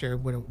chapter,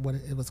 what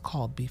it was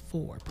called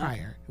before,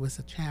 prior. It was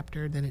a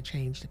chapter, then it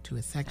changed it to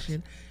a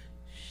section.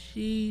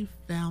 She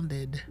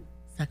founded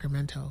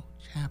Sacramento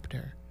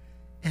chapter,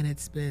 and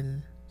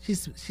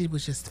she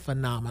was just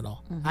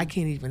phenomenal. I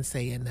can't even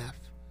say enough.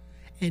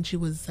 And she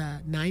was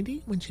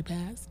 90 when she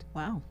passed,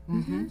 Wow.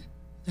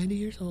 90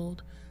 years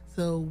old.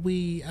 So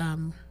we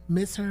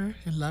miss her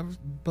and love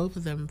both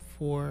of them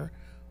for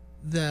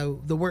the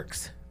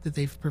works that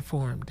they've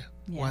performed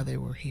while they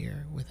were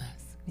here with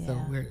us. So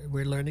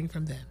we're learning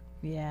from them.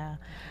 Yeah.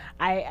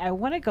 I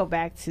want to go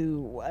back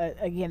to,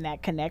 again,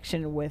 that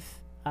connection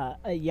with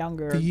a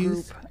younger The group.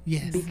 youth,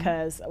 yes.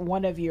 Because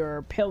one of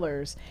your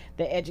pillars,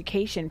 the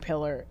education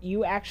pillar,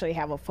 you actually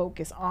have a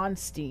focus on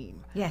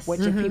STEAM. Yes.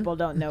 Which if people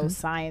don't know,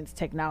 science,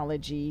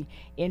 technology,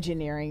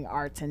 engineering,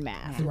 arts, and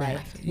math, right?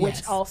 Math, Which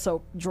yes.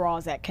 also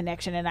draws that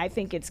connection. And I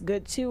think it's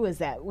good too, is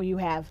that when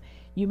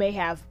you may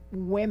have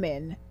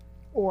women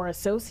or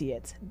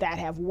associates that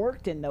have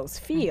worked in those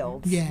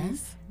fields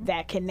Yes.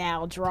 that can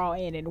now draw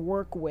in and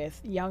work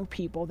with young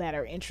people that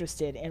are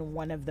interested in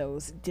one of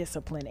those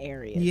discipline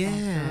areas.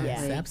 Yes,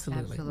 Yeah.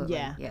 absolutely.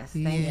 Yeah. Yes,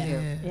 thank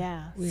you.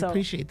 Yeah. We So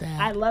appreciate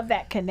that. I love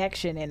that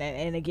connection.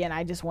 And again,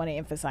 I just want to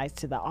emphasize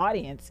to the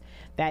audience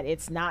that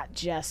it's not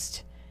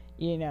just,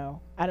 you know,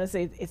 I don't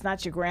say it's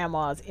not your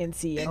grandma's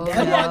NC. Oh,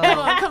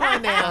 Come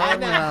on now. I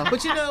know. no.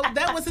 But you know,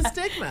 that was a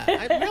stigma.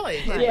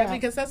 Really. Yeah.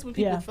 Because that's what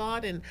people Yeah.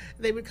 thought. And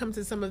they would come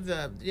to some of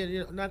the,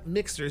 you know, not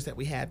mixers that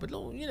we had, but,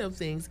 you know,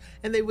 things.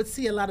 And they would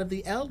see a lot of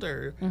the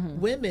elder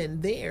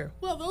women there.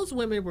 Well, those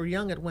women were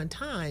young at one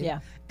time. Yeah.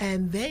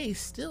 And they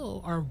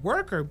still are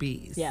worker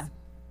bees. Yeah.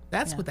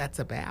 That's what that's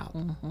about.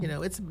 You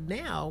know, it's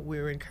now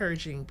we're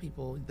encouraging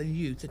people, the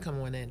youth, to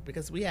come on in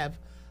because we have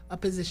a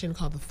position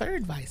called the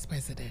third vice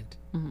president.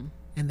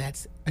 And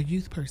that's a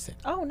youth person.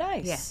 Oh,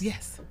 nice. Yes.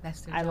 Yes.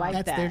 That's their I job. like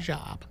That's that. their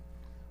job,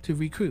 to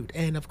recruit.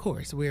 And of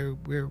course, we're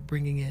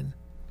bringing in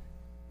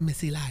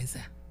Miss Eliza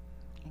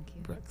Thank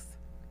you. Brooks.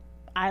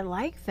 I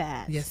like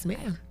that. Yes,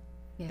 ma'am.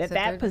 Yes, That so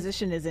that they're-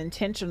 position is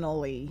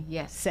intentionally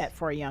Yes. set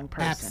for a young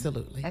person.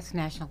 Absolutely. That's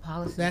national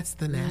policy. That's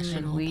the national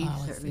and we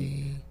policy.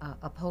 certainly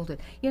uphold it.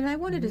 You know, I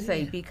wanted to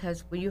say,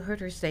 because when you heard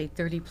her say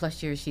 30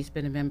 plus years she's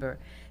been a member,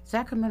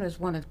 Sacramento is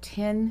one of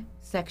 10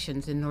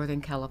 sections in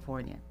Northern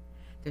California.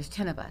 There's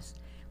 10 of us.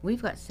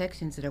 We've got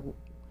sections that are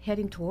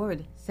heading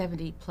toward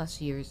 70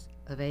 plus years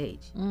of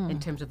age in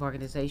terms of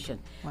organization.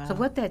 So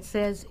what that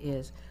says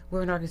is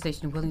we're an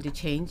organization willing to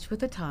change with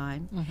the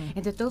time,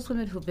 and that those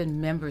women who've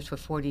been members for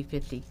 40,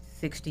 50,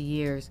 60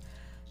 years,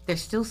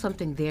 there's still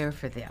something there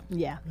for them.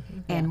 Yeah.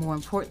 And more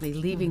importantly,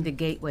 leaving the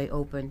gateway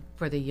open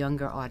for the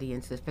younger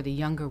audiences, for the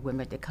younger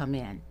women to come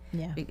in.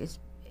 Yeah. Because,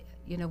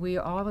 you know, we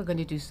are all going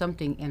to do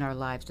something in our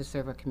lives to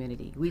serve our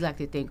community. We like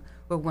to think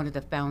we're one of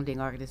the founding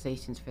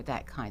organizations for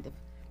that kind of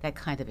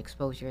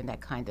exposure and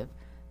that kind of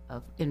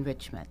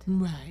enrichment.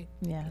 Right.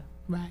 Yeah.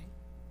 Right.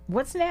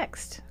 What's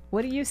next?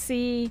 What do you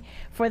see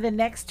for the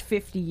next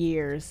 50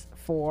 years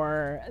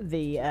for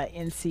the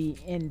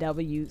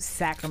NCNW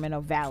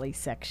Sacramento Valley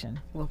section?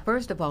 Well,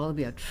 first of all, it'll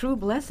be a true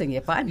blessing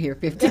if I'm here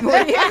 50 more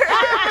years.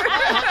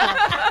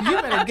 You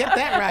better get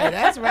that right.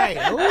 That's right.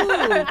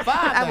 Ooh,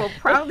 Father. I will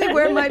proudly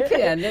wear my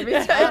pin every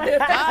time.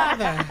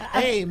 Father.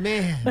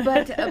 Amen.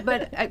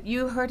 But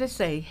you heard us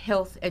say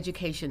health,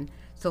 education,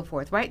 so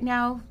forth. Right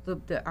now,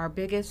 our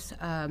biggest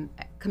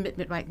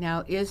commitment right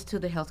now is to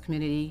the health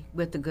community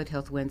with the Good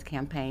Health Wins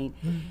campaign.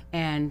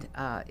 And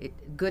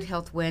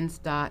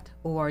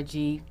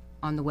goodhealthwins.org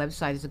on the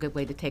website is a good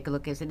way to take a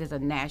look, as it is a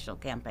national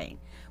campaign.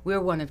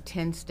 We're one of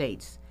 10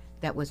 states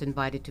that was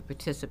invited to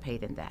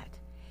participate in that.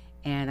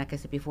 And like I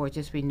said before, it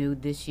just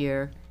renewed this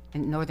year,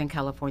 and Northern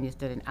California's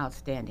did an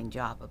outstanding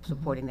job of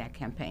supporting that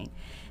campaign.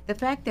 The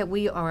fact that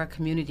we are a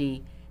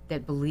community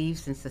that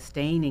believes in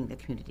sustaining the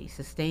community,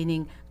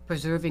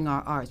 preserving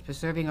our arts,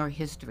 preserving our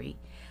history,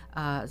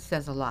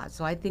 says a lot.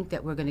 So I think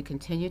that we're going to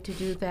continue to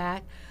do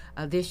that.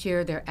 This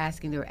year, they're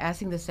asking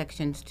the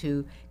sections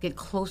to get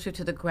closer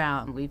to the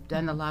ground. We've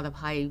done a lot of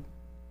high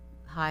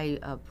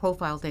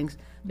profile things,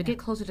 but get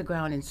closer to the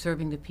ground and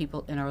serving the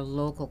people in our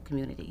local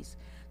communities.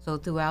 So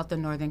throughout the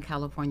Northern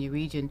California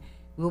region,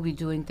 we'll be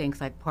doing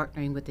things like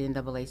partnering with the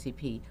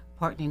NAACP,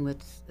 partnering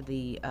with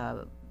the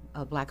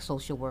Black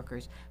social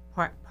workers,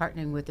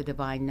 partnering with the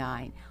Divine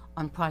Nine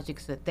on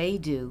projects that they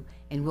do,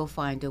 and we'll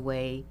find a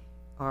way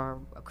or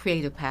a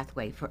creative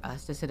pathway for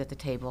us to sit at the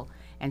table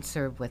and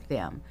serve with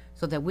them,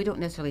 so that we don't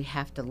necessarily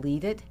have to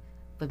lead it,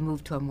 but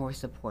move to a more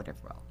supportive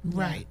role.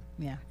 Right.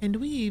 Yeah. And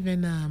we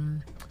even, I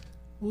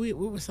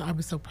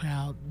was so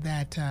proud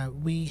that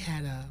we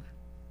had a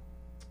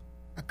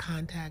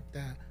contact,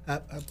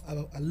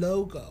 a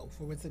logo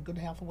for what's it, Good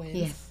Health Wins,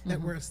 Yes.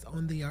 that was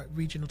on the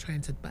regional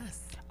transit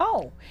bus.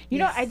 Oh, you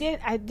know,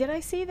 Yes. did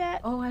I see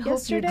that Oh, I hope you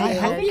yesterday? did.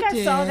 I think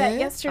I saw that did.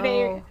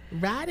 yesterday. Oh.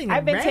 Riding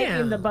I've been around.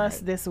 taking the bus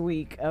this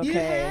week, okay?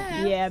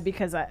 have? Yeah,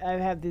 because I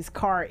have this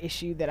car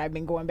issue that I've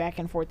been going back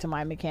and forth to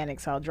my mechanic,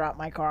 so I'll drop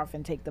my car off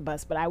and take the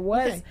bus. But I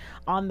was Okay.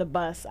 on the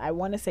bus, I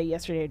want to say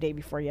yesterday or day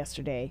before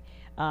yesterday,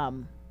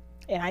 and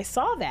I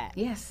saw that.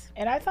 Yes.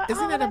 And I thought,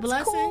 Isn't oh, that a that's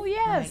blessing? cool,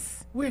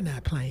 yes. We're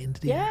not playing,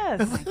 dear.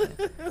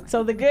 Yes.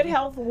 So the Good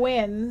Health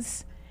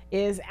Wins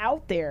is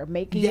out there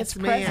making Yes, its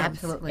ma'am. presence.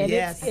 Absolutely. And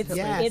Yes, it's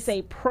yes.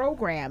 a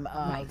program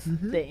of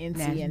the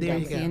NCNW. There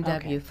you go. NCNW,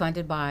 Okay.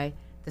 funded by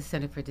the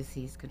Center for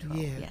Disease Control.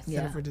 Yeah, Yes.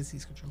 Center for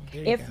Disease Control.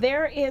 There you If go.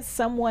 there is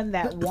someone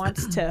that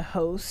wants to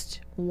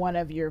host one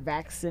of your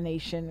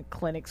vaccination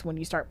clinics when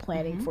you start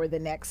planning for the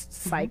next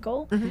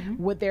cycle,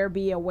 would there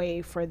be a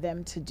way for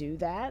them to do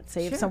that?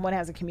 Say if Sure. someone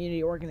has a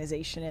community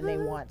organization and they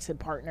want to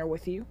partner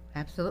with you?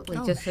 Absolutely.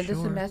 Oh, Just send us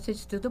a sure.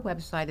 message through the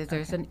website.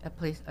 There's an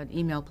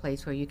email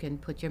place where you can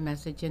put your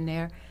message in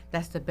there.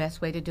 That's the best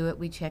way to do it.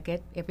 We check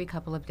it every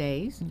couple of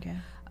days. Okay.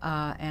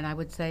 And I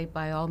would say,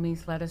 by all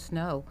means, let us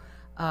know.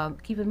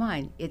 Keep in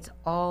mind, it's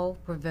all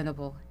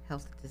preventable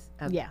health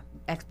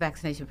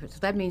vaccination. So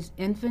that means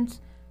infants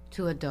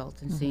to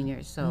adults and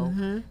seniors.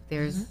 So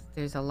there's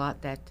a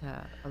lot that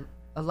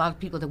a lot of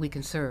people that we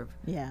can serve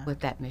Yeah.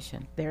 with that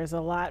mission. There's a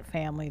lot,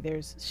 family.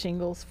 There's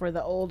shingles for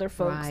the older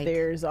folks. Right.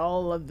 There's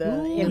all of the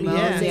Ooh,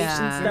 immunization yes.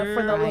 stuff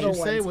for the Girl, little you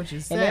ones. say what you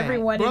say. And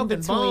everyone Broken in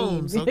between.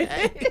 bones,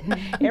 okay?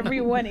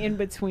 Everyone in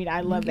between.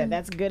 I love that.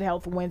 That's Good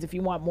Health Wins. If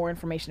you want more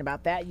information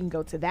about that, you can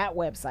go to that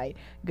website,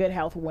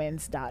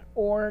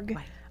 goodhealthwins.org.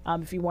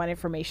 If you want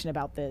information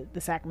about the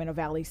Sacramento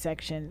Valley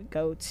section,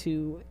 go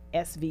to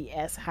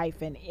svs-ncnw.org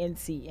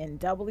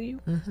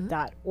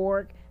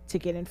to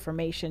get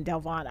information.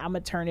 Delvon, I'm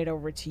going to turn it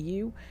over to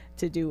you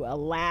to do a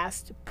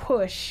last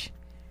push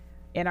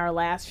in our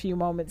last few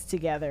moments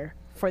together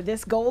for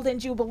this Golden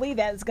Jubilee.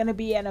 That is going to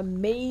be an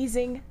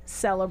amazing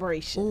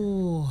celebration.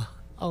 Oh,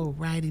 all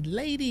righty.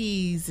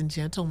 Ladies and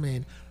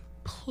gentlemen,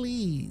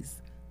 please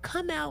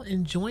come out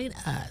and join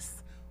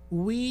us.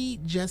 We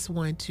just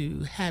want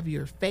to have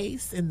your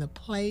face in the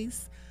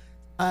place,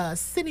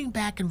 sitting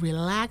back and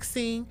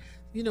relaxing.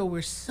 You know,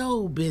 we're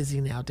so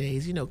busy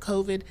nowadays. You know,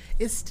 COVID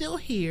is still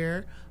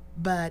here,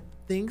 but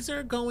things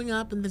are going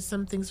up and then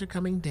some things are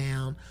coming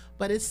down.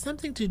 But it's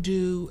something to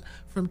do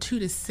from 2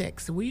 to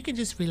 6 where you can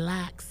just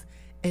relax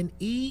and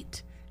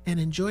eat and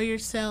enjoy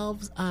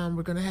yourselves.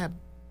 We're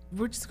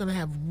just going to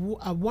have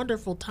a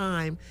wonderful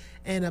time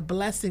and a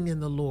blessing in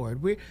the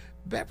Lord.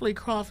 Beverly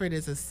Crawford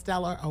is a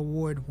Stellar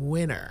Award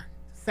winner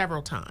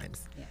several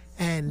times. Yes.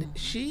 And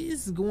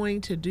she's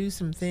going to do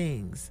some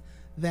things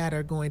that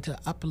are going to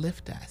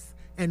uplift us.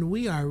 And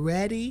we are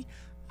ready.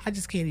 I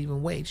just can't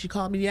even wait. She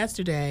called me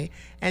yesterday,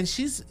 and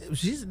she's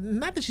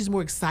not that she's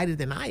more excited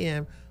than I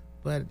am,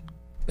 but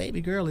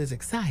baby girl is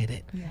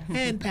excited. Yeah.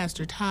 And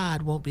Pastor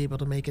Todd won't be able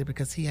to make it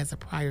because he has a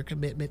prior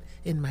commitment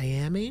in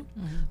Miami.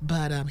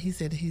 But he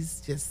said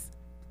he's just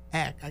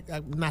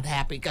I'm not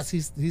happy because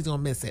he's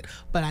gonna miss it.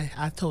 But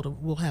I told him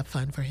we'll have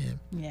fun for him.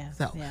 Yeah.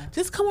 So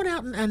just come on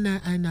out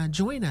and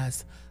join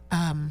us,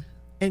 and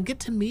get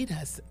to meet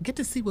us, get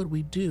to see what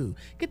we do,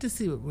 get to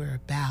see what we're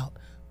about.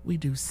 We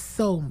do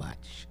so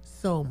much,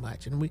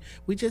 and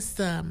we're just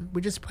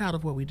proud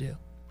of what we do.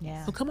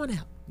 Yeah. So come on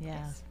out.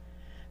 Yeah. Yes.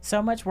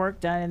 So much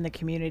work done in the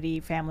community,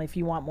 family. If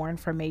you want more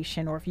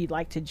information or if you'd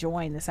like to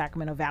join the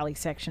Sacramento Valley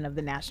section of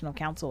the National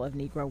Council of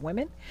Negro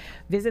Women,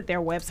 visit their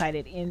website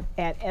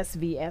at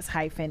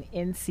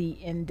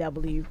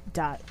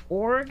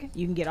svs-ncnw.org.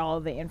 You can get all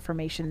of the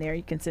information there.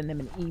 You can send them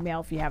an email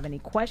if you have any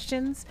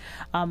questions.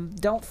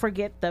 Don't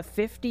forget the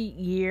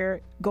 50-year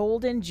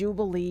Golden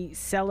Jubilee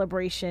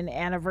celebration,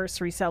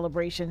 anniversary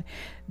celebration,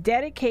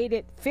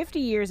 dedicated 50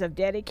 years of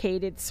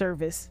dedicated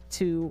service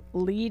to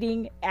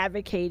leading,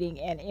 advocating,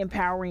 and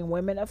empowering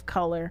women of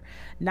color,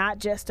 not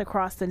just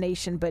across the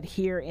nation, but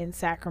here in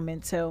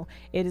Sacramento.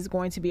 It is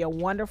going to be a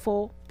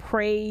wonderful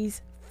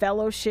praise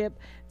fellowship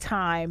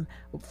time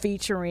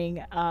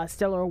featuring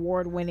Stellar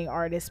Award-winning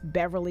artist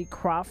Beverly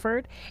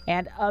Crawford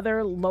and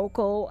other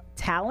local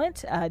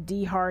talent.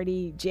 Dee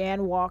Hardy,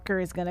 Jan Walker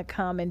is going to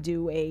come and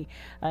do a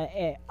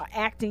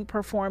acting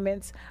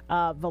performance.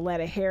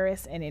 Valletta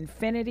Harris and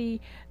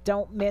Infinity.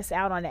 Don't miss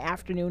out on the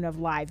afternoon of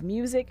live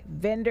music,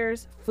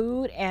 vendors,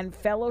 food, and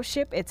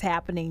fellowship. It's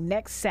happening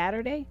next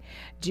Saturday,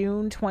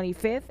 June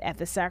 25th at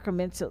the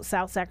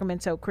South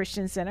Sacramento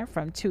Christian Center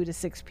from 2 to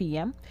 6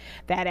 p.m.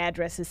 That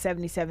address is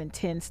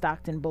 7710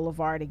 Stockton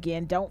Boulevard.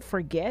 Again, don't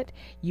forget,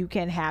 you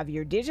can have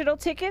your digital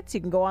tickets.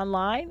 You can go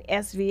online,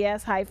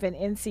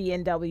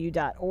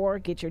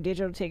 svs-ncnw.org, get your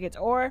digital tickets,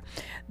 or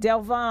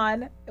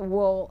Delvon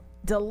will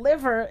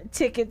deliver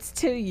tickets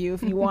to you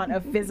if you want a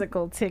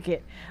physical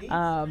ticket. She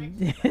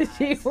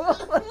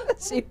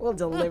will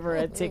deliver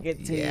a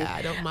ticket to you. Yeah,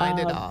 I don't mind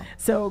at all.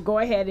 So go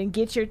ahead and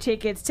get your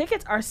tickets.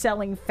 Tickets are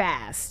selling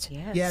fast.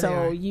 Yes. Yeah,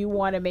 so you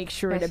want to make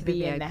sure Especially to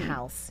be in the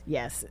house.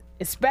 Yes,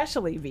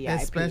 especially VIP.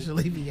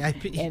 Especially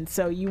VIP. And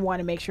so you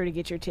want to make sure to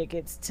get your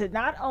tickets to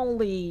not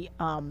only,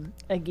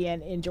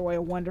 again, enjoy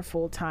a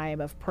wonderful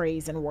time of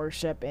praise and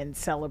worship and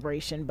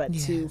celebration, but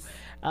to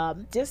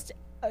just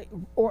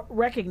or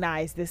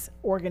recognize this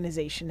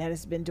organization that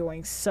has been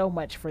doing so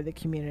much for the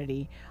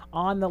community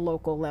on the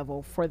local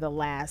level for the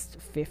last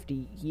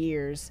 50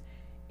 years.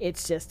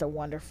 It's just a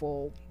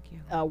wonderful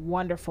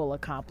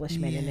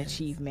accomplishment and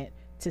achievement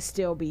to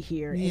still be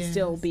here and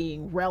still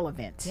being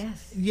relevant.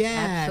 Yes,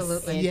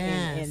 absolutely.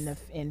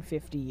 In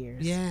 50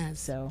 years. Yes.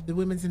 So the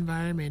women's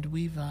environment,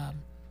 we've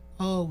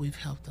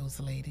helped those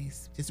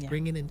ladies just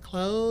bringing in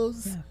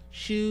clothes,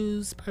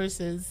 shoes,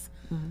 purses,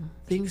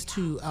 things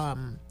to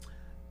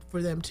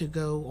for them to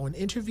go on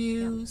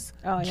interviews,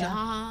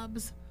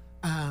 jobs,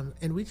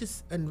 and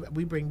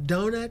we bring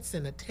donuts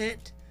and a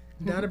tent.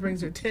 Donna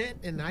brings her tent,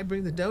 and I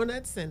bring the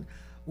donuts, and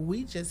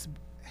we just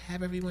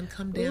have everyone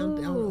come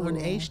down on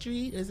A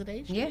Street. Is it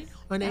A Street? Yes.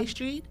 On A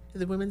Street,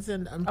 the Women's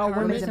Empowerment.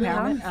 Women's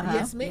Empowerment.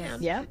 Yes, ma'am.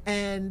 Yeah.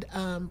 And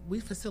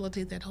we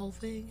facilitate that whole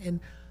thing, and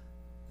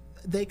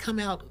they come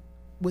out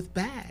with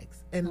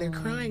bags, and they're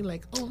crying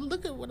like, "Oh,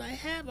 look at what I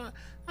have!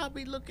 I'll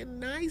be looking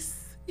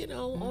nice,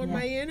 on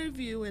my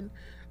interview." And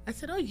I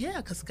said, "Oh yeah,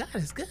 because God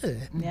is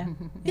good."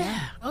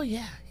 Yeah. Oh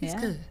yeah, He's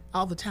good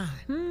all the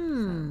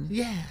time.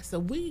 Yeah. So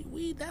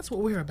we that's what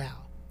we're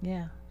about.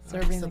 Yeah.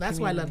 Serving so that's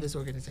why I love this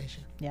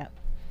organization. Yeah.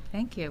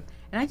 Thank you.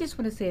 And I just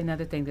want to say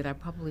another thing that I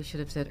probably should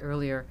have said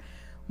earlier.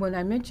 When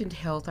I mentioned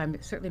health, I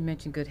certainly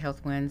mentioned Good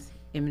Health Wins,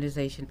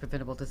 immunization,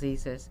 preventable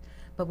diseases,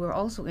 but we're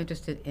also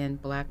interested in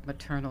Black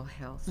maternal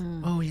health.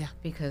 Oh, yeah.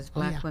 Because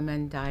Black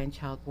women die in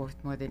childbirth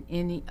more than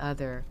any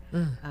other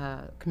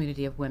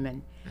community of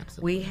women.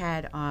 Absolutely. We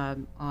had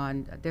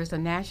there's a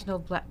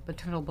National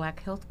Maternal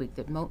Black Health Week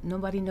that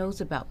nobody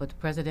knows about, but the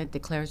president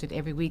declares it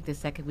every week, the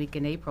second week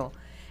in April.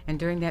 And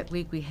during that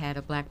week, we had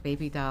a Black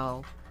baby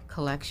doll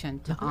collection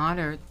to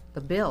honor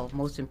the bill,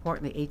 most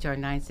importantly, H.R.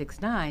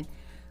 969.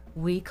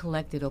 We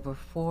collected over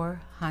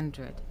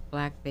 400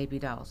 Black baby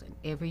dolls in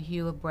every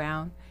hue of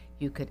brown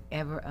you could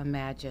ever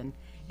imagine,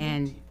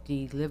 and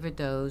delivered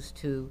those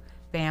to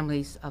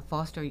families,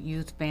 foster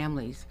youth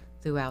families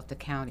throughout the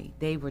county.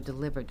 They were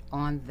delivered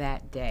on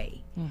that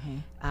day.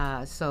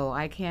 So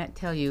I can't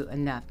tell you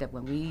enough that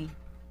when we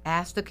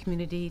ask the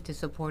community to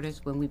support us,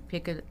 when we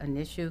pick an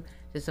issue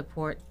to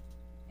support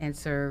and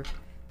serve,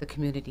 the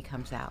community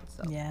comes out.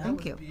 So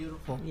thank you.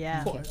 Beautiful.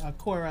 Yeah.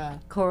 Cora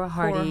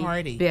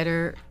Hardy,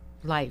 Better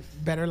Life.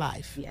 Better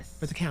Life. Yes.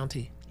 For the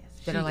county. Yes.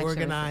 She Better Life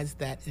organized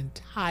that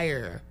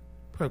entire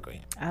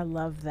program. I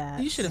love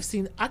that. You should have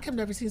seen. I have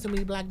never seen so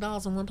many Black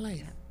dolls in one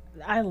place.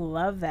 I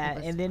love that.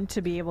 And then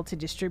to be able to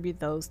distribute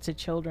those to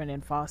children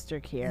in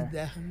foster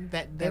care.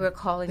 They were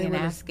calling and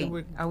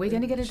asking, are we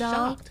going to get a doll?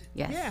 Shocked.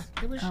 Yes. Yeah,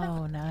 they were shocked.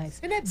 Oh, nice.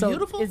 Isn't that So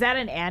beautiful? is that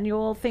an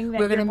annual thing that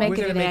We're going to you're make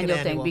it an gonna make it annual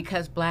thing annual.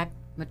 because Black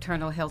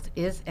maternal health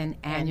is an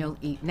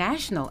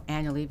national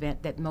annual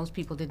event that most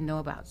people didn't know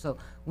about. So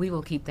we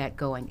will keep that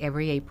going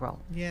every April.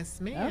 Yes,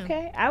 ma'am.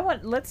 Okay,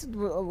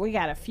 we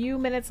got a few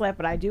minutes left,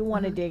 but I do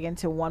want to dig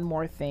into one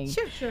more thing.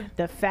 Sure.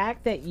 The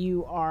fact that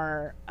you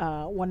are,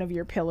 one of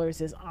your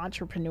pillars is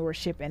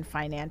entrepreneurship and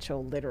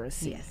financial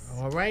literacy. Yes.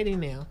 All righty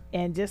now.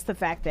 And just the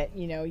fact that,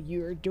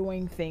 you're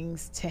doing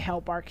things to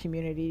help our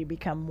community to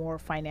become more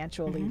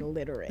financially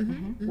literate,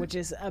 which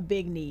is a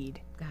big need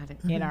Got it.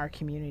 in our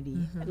community.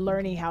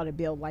 Learning how to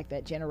build like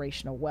that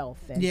generational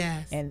wealth and,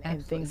 Yes, and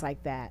absolutely. things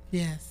like that.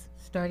 Yes.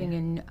 Starting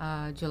in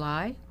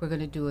July, we're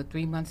going to do a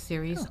 3-month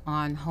series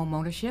on home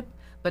ownership,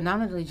 but not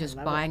only just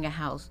buying a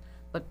house,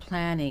 but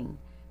planning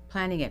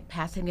it,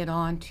 passing it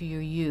on to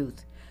your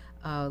youth,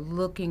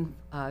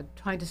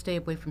 trying to stay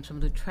away from some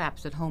of the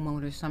traps that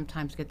homeowners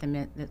sometimes get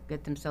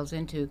themselves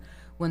into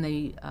when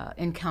they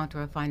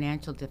encounter a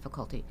financial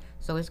difficulty.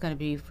 So it's going to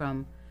be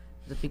from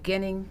the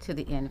beginning to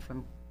the end,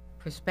 from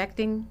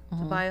prospecting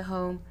to buy a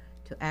home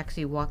to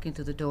actually walking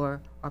through the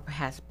door, or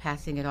perhaps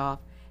passing it off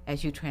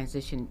as you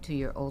transition to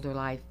your older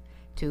life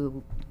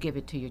to give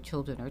it to your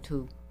children or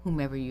to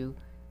whomever you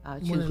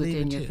choose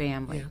within your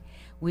family. Yeah.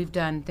 We've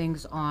done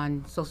things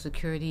on Social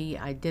Security,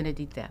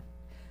 identity theft,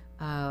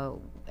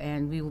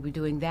 and we will be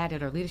doing that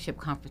at our leadership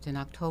conference in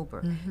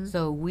October.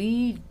 So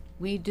we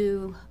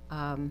do,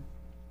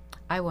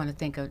 I want to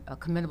think, a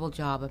commendable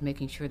job of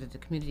making sure that the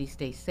community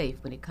stays safe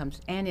when it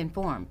comes, and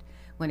informed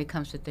when it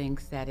comes to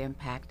things that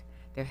impact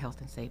their health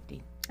and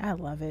safety. I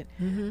love it.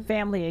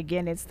 Family,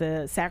 again, it's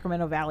the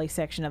Sacramento Valley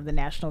section of the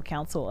National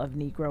Council of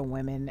Negro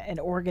Women, an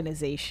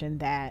organization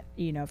that,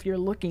 if you're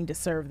looking to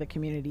serve the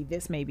community,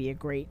 this may be a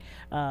great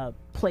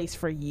place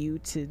for you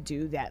to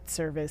do that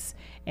service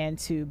and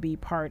to be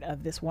part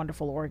of this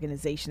wonderful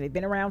organization. They've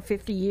been around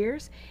 50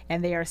 years,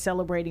 and they are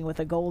celebrating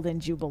with a Golden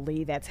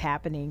Jubilee that's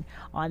happening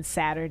on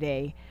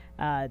Saturday,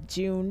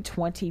 June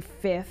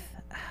 25th.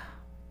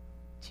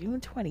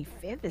 June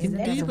 25th. Isn't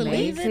that Can you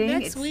believe it? amazing?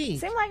 Next week.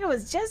 Seemed like it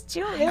was just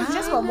June. It was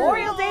just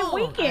Memorial Day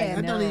weekend.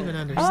 I don't even Oh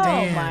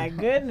understand. my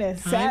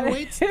goodness. Time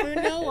waits for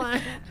no one.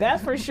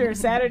 That's for sure.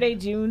 Saturday,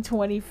 June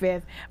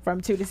 25th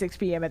from 2 to 6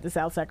 p.m. at the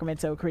South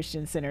Sacramento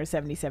Christian Center,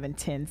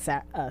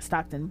 7710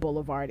 Stockton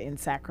Boulevard in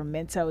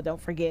Sacramento.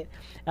 Don't forget,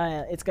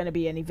 it's going to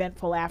be an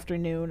eventful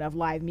afternoon of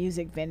live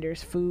music,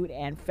 vendors, food,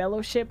 and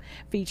fellowship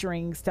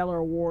featuring Stellar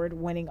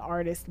Award-winning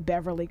artist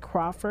Beverly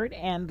Crawford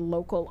and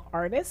local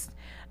artists.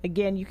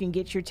 Again, you can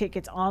get your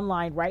tickets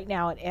online right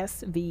now at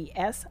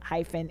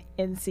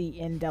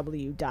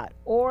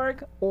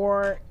svs-ncnw.org,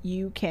 or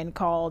you can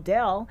call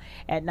Dell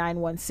at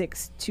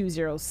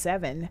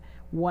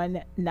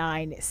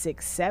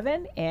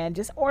 916-207-1967 and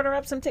just order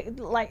up some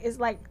tickets. It's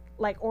like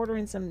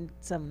ordering some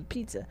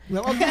pizza.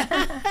 Well, okay.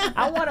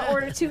 I want to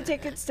order 2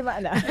 tickets to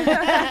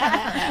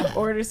my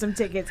order some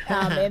tickets,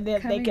 and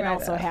then they can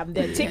also have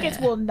them. The tickets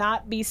will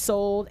not be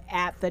sold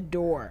at the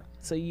door,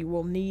 so you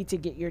will need to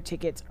get your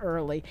tickets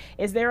early.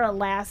 Is there a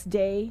last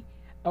day,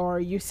 or are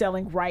you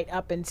selling right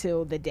up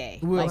until the day?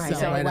 We'll you're sell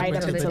selling right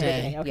up until the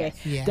day. Okay.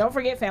 Yes. Yeah. Don't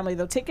forget, family,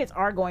 the tickets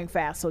are going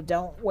fast, so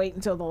don't wait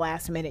until the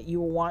last minute. You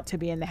will want to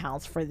be in the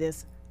house for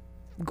this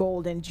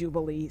Golden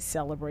Jubilee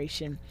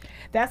celebration.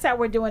 That's how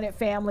we're doing it,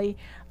 family.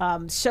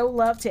 Show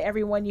love to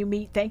everyone you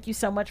meet. Thank you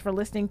so much for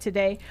listening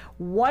today.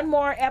 One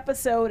more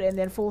episode, and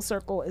then Full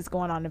Circle is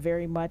going on a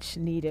very much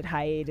needed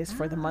hiatus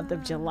for the month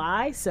of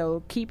July.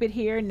 So keep it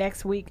here.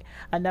 Next week,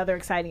 another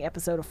exciting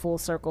episode of Full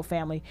Circle,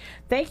 family.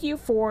 Thank you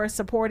for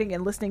supporting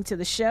and listening to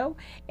the show,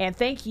 and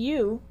thank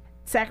you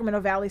Sacramento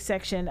Valley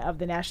section of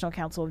the National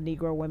Council of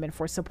Negro Women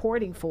for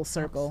supporting Full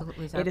Circle.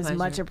 Absolutely. It is pleasure.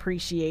 much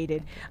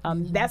appreciated.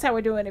 That's how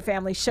we're doing it,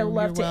 family. Show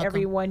love to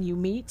everyone you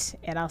meet,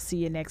 and I'll see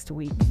you next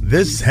week.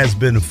 This has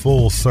been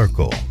Full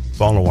Circle.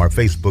 Follow our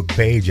Facebook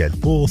page at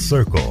Full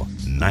Circle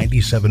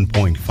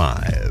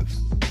 97.5.